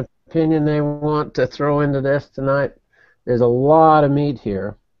got an opinion they want to throw into this tonight? There's a lot of meat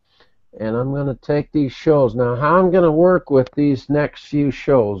here, and I'm going to take these shows. Now, how I'm going to work with these next few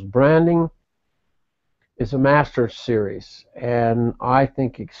shows, branding is a master series, and I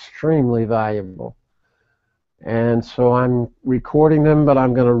think extremely valuable. And so I'm recording them, but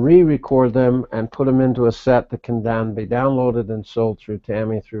I'm going to re-record them and put them into a set that can then be downloaded and sold through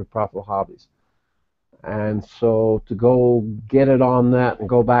Tammy, through Profitable Hobbies. And so to go get it on that and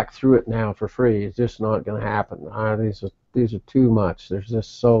go back through it now for free is just not going to happen. These are too much. There's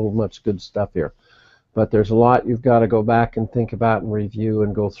just so much good stuff here. But there's a lot you've got to go back and think about and review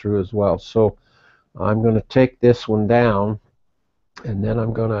and go through as well. So I'm going to take this one down, and then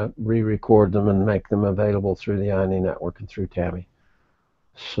I'm going to re-record them and make them available through the INE network and through Tammy.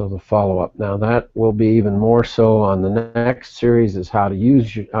 So the follow-up. Now that will be even more so on the next series, is how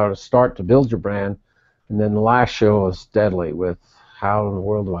to start to build your brand. And then the last show is deadly, with how in the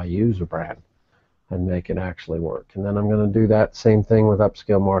world do I use a brand and make it actually work. And then I'm going to do that same thing with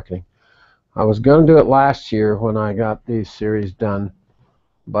upscale marketing. I was going to do it last year when I got these series done,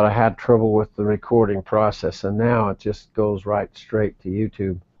 but I had trouble with the recording process, and now it just goes right straight to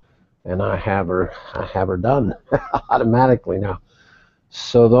YouTube, and I have her done automatically now.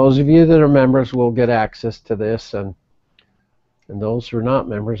 So those of you that are members will get access to this, and those who are not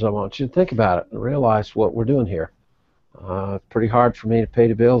members, I want you to think about it and realize what we're doing here. It's pretty hard for me to pay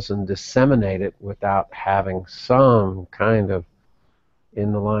the bills and disseminate it without having some kind of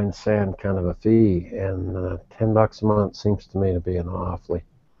in the line sand kind of a fee, and $10 a month seems to me to be an awfully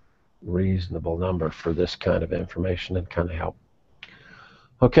reasonable number for this kind of information and kind of help.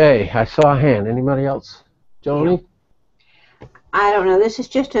 Okay, I saw a hand. Anybody else? Joni? I don't know. This is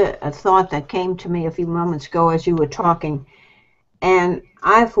just a thought that came to me a few moments ago as you were talking. And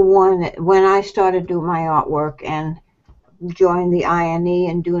I, for one, when I started doing my artwork and joined the INE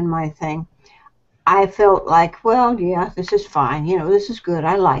and doing my thing, I felt like, well, yeah, this is fine. You know, this is good.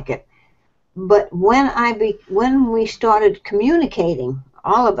 I like it. But when we started communicating,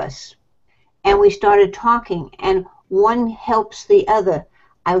 all of us, and we started talking, and one helps the other,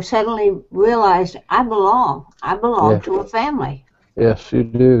 I suddenly realized I belong. I belong to a family. Yes, you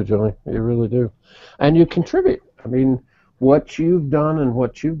do, Joni. You really do. And you contribute. I mean, what you've done and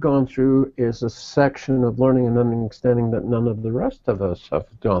what you've gone through is a section of learning and understanding that none of the rest of us have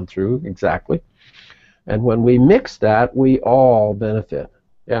gone through exactly. And when we mix that, we all benefit.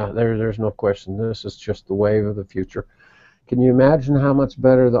 Yeah, there's no question. This is just the wave of the future. Can you imagine how much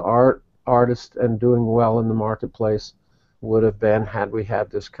better the artist and doing well in the marketplace would have been had we had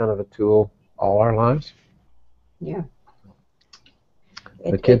this kind of a tool all our lives? Yeah.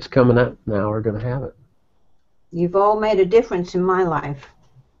 The kids coming up now are going to have it. You've all made a difference in my life.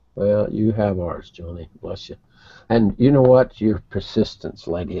 Well, you have ours, Joni. Bless you. And you know what? Your persistence,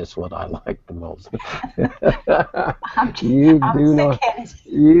 lady, is what I like the most. You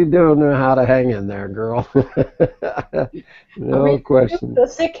don't know how to hang in there, girl. No question. The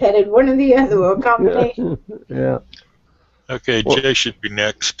thick-headed, one or the other, or a combination. Yeah. Okay, Jay should be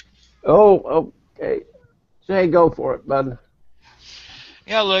next. Oh, okay. Jay, go for it, bud.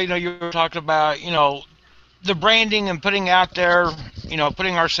 Yeah, you know, you were talking about, the branding and putting out there,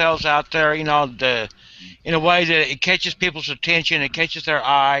 putting ourselves out there, in a way that it catches people's attention, it catches their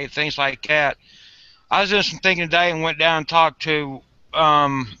eye, things like that. I was doing some thinking today and went down and talked to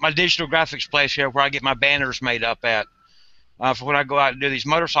my digital graphics place here where I get my banners made up at for when I go out and do these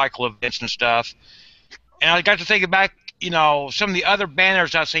motorcycle events and stuff. And I got to thinking back, some of the other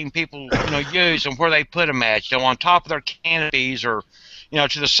banners I've seen people, use and where they put them at, on top of their canopies or,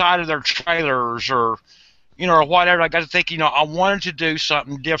 to the side of their trailers or, or whatever. I got to think, I wanted to do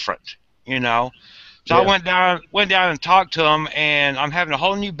something different, So I Yeah. went down and talked to them, and I'm having a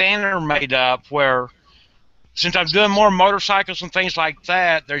whole new banner made up where, since I'm doing more motorcycles and things like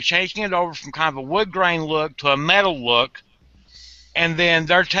that, they're changing it over from kind of a wood grain look to a metal look, and then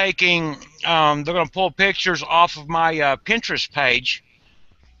they're going to pull pictures off of my Pinterest page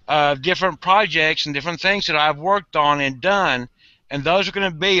of different projects and different things that I've worked on and done, and those are going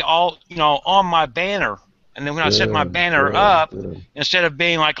to be all on my banner. And then when I set my Good, banner good, up, good. instead of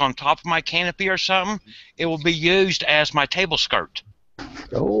being like on top of my canopy or something, it will be used as my table skirt.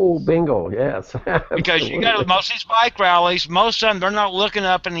 Oh, bingo. Yes, Because you got absolutely. most of these bike rallies, most of them they're not looking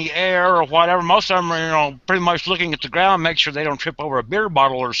up in the air or whatever. Most of them are, pretty much looking at the ground, make sure they don't trip over a beer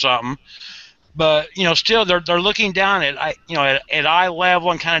bottle or something. But still they're looking down at eye level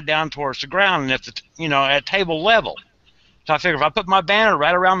and kind of down towards the ground, and at table level. So I figure if I put my banner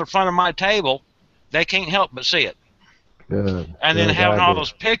right around the front of my table, they can't help but see it. Good, And then good having all idea.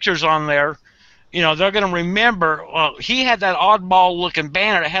 those pictures on there, they're going to remember. Well, he had that oddball looking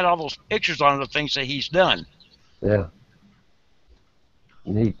banner that had all those pictures on it of things that he's done. Yeah,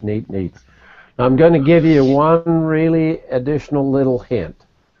 neat, neat, neat. I'm going to give you one really additional little hint,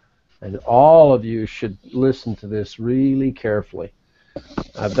 and all of you should listen to this really carefully.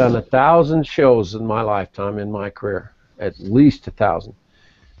 I've done 1,000 shows in my lifetime, in my career, at least 1,000.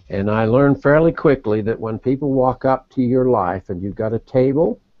 And I learned fairly quickly that when people walk up to your life and you've got a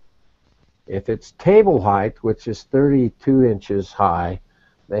table, if it's table height, which is 32 inches high,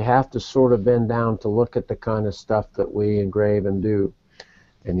 they have to sort of bend down to look at the kind of stuff that we engrave and do.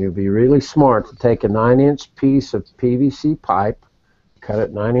 And you'd be really smart to take a 9-inch piece of PVC pipe, cut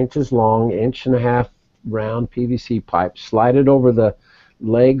it 9 inches long, 1.5 inch round PVC pipe, slide it over the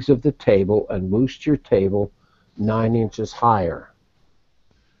legs of the table, and boost your table 9 inches higher.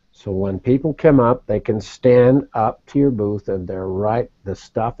 So when people come up, they can stand up to your booth, and the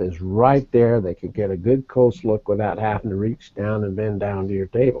stuff is right there. They can get a good close look without having to reach down and bend down to your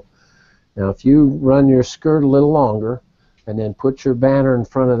table. Now, if you run your skirt a little longer and then put your banner in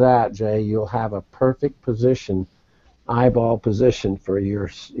front of that, Jay, you'll have a perfect position, eyeball position for your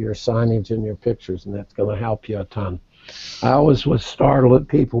signage and your pictures, and that's going to help you a ton. I always was startled that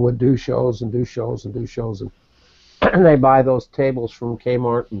people would do shows and do shows and do shows, and they buy those tables from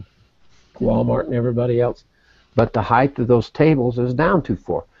Kmart and Walmart and everybody else, but the height of those tables is down too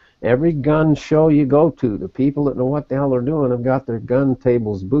far. Every gun show you go to, the people that know what the hell they're doing have got their gun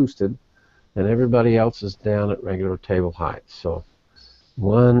tables boosted, and everybody else is down at regular table height. So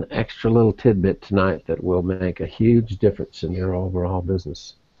one extra little tidbit tonight that will make a huge difference in your overall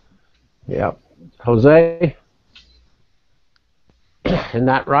business. Yep. Jose, isn't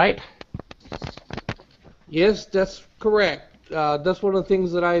that right? Yes, that's correct. That's one of the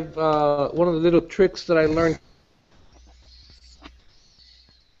things that one of the little tricks that I learned.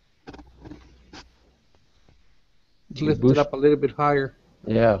 Lift it up a little bit higher.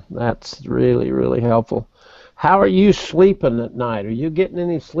 Yeah, that's really, really helpful. How are you sleeping at night? Are you getting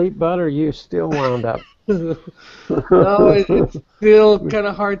any sleep, bud, or are you still wound up? No, it's still kind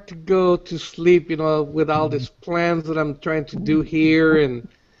of hard to go to sleep, with all these plans that I'm trying to do here, and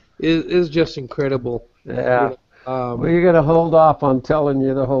it's just incredible. Yeah. Well, you're going to hold off on telling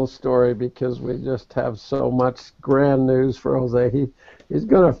you the whole story because we just have so much grand news for Jose. He's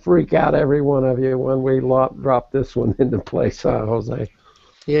going to freak out every one of you when we drop this one into place, huh, Jose?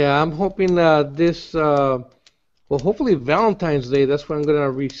 Yeah, I'm hoping well, hopefully Valentine's Day, that's when I'm going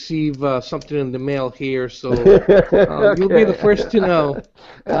to receive something in the mail here, so you'll be the first to know.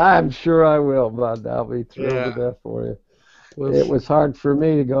 I'm sure I will, bud. I'll be thrilled to death for you. It was hard for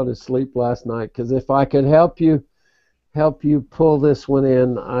me to go to sleep last night because if I could help you pull this one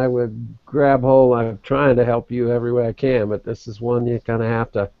in, I would grab hold. I'm trying to help you every way I can, but this is one you kind of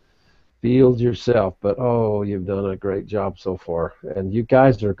have to field yourself. But oh, you've done a great job so far, and you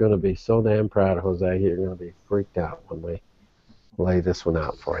guys are going to be so damn proud of Jose. You're going to be freaked out when we lay this one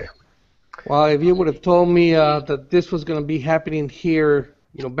out for you. Well, if you would have told me that this was going to be happening here,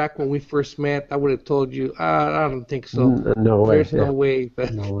 back when we first met, I would have told you, I don't think so. No way. There's no way.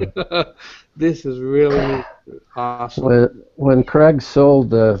 But no way. This is really awesome. When Craig sold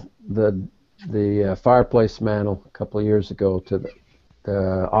the fireplace mantle a couple of years ago to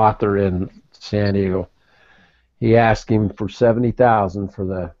the author in San Diego, he asked him for $70,000 for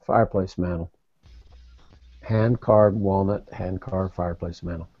the fireplace mantle. hand-carved walnut, hand-carved fireplace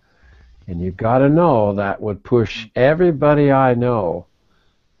mantle. And you got to know that would push everybody I know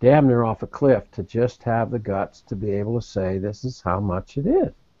damn near off a cliff to just have the guts to be able to say this is how much it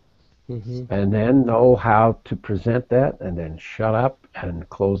is. Mm-hmm. And then know how to present that and then shut up and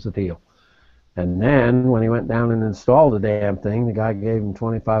close the deal. And then when he went down and installed the damn thing, the guy gave him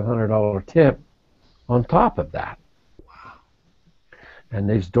 $2,500 tip on top of that. And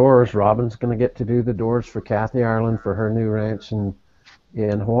these doors, Robin's going to get to do the doors for Kathy Ireland for her new ranch in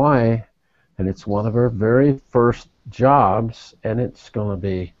Hawaii. And it's one of her very first jobs, and it's going to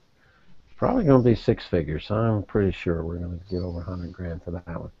be probably going to be six figures. I'm pretty sure we're going to get over 100 grand for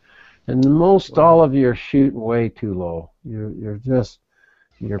that one. And most all of you are shooting way too low. You're just,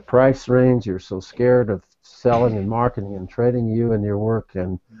 your price range, you're so scared of selling and marketing and trading you and your work,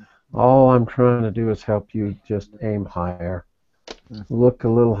 and all I'm trying to do is help you just aim higher. Look a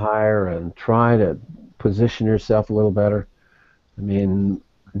little higher and try to position yourself a little better. I mean,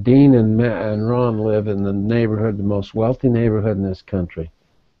 Dean and Ron live in the neighborhood, the most wealthy neighborhood in this country.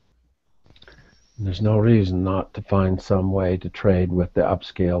 And there's no reason not to find some way to trade with the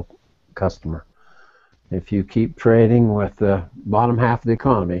upscale customer. If you keep trading with the bottom half of the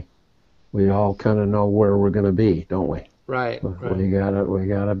economy, we all kind of know where we're going to be, don't we? Right. We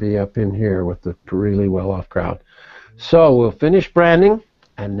gotta be up in here with the really well-off crowd. So we'll finish branding,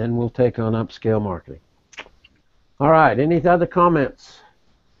 and then we'll take on upscale marketing. All right. Any other comments?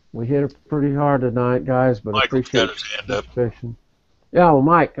 We hit it pretty hard tonight, guys, but I Michael's appreciate got his hand up. participation. Yeah, well,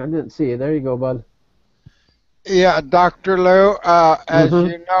 Mike, I didn't see you. There you go, bud. Yeah, Dr. Lou, as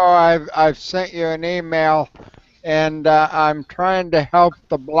Mhm. you know, I've sent you an email, and I'm trying to help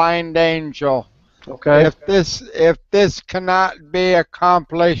the blind angel. Okay. If this cannot be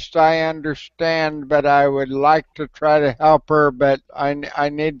accomplished, I understand, but I would like to try to help her, but I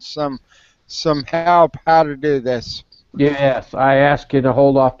need some help how to do this. Yes, I ask you to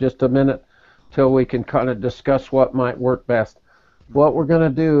hold off just a minute till we can kind of discuss what might work best. What we're going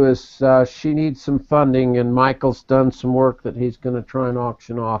to do is she needs some funding, and Michael's done some work that he's going to try and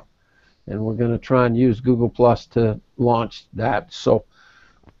auction off, and we're going to try and use Google Plus to launch that. So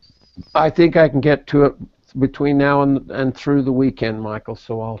I think I can get to it between now and through the weekend, Michael,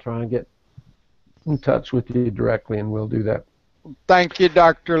 so I'll try and get in touch with you directly, and we'll do that. Thank you,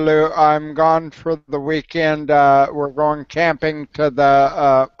 Dr. Lou. I'm gone for the weekend. We're going camping to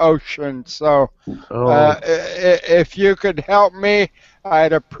the ocean, so if you could help me,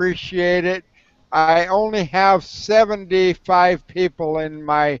 I'd appreciate it. I only have 75 people in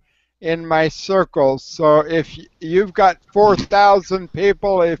my circle, so if you've got 4,000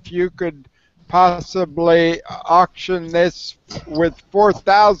 people, if you could possibly auction this with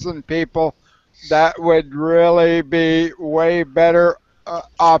 4,000 people, that would really be way better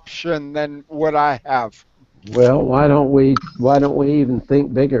option than what I have. Well, why don't we even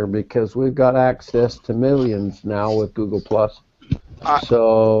think bigger, because we've got access to millions now with Google Plus.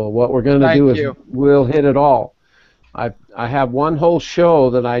 So what we're going to do is we'll hit it all. I have one whole show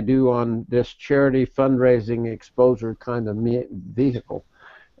that I do on this charity fundraising exposure kind of vehicle,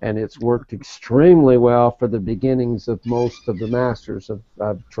 and it's worked extremely well for the beginnings of most of the masters.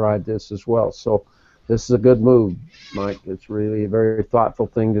 I've tried this as well. So this is a good move, Mike. It's really a very thoughtful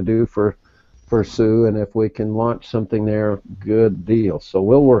thing to do for Sue, and if we can launch something there, good deal. So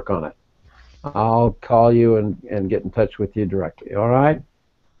we'll work on it. I'll call you and get in touch with you directly. All right?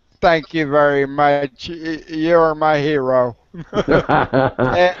 Thank you very much. You're my hero.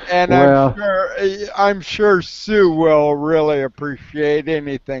 and well, I'm sure Sue will really appreciate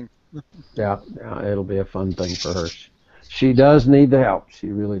anything. Yeah, it'll be a fun thing for her. She does need the help. She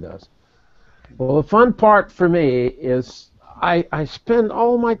really does. Well, the fun part for me is I spend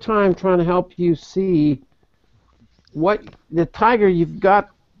all my time trying to help you see what the tiger you've got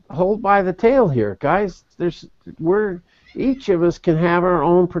hold by the tail here, guys. Each of us can have our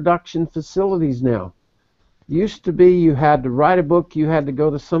own production facilities now. Used to be you had to write a book, you had to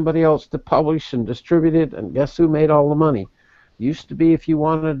go to somebody else to publish and distribute it, and guess who made all the money? Used to be if you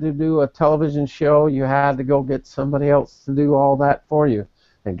wanted to do a television show, you had to go get somebody else to do all that for you,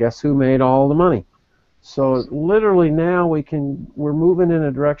 and guess who made all the money? So literally now we're moving in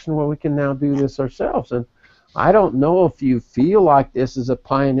a direction where we can now do this ourselves. And I don't know if you feel like this is a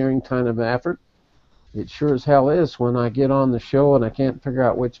pioneering kind of effort. It sure as hell is when I get on the show and I can't figure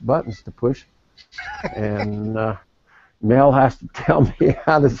out which buttons to push. And Mel has to tell me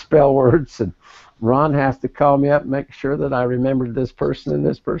how to spell words, and Ron has to call me up and make sure that I remembered this person and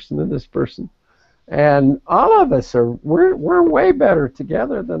this person and this person. And all of us we're way better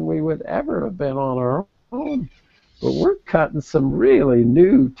together than we would ever have been on our own. But we're cutting some really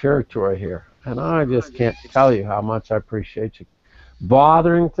new territory here. And I just can't tell you how much I appreciate you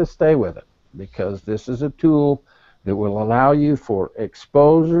bothering to stay with it, because this is a tool that will allow you for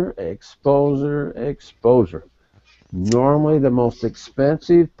exposure, exposure, exposure. Normally, the most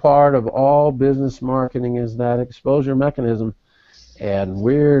expensive part of all business marketing is that exposure mechanism, and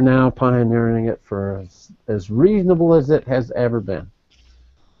we're now pioneering it for as reasonable as it has ever been.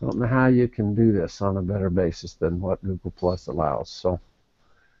 I don't know how you can do this on a better basis than what Google Plus allows. So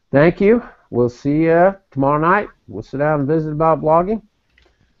thank you. We'll see you tomorrow night. We'll sit down and visit about blogging.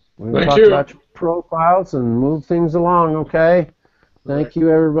 We're going to Thank talk you. about your profiles and move things along, okay? Thank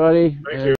you, everybody. Thank you.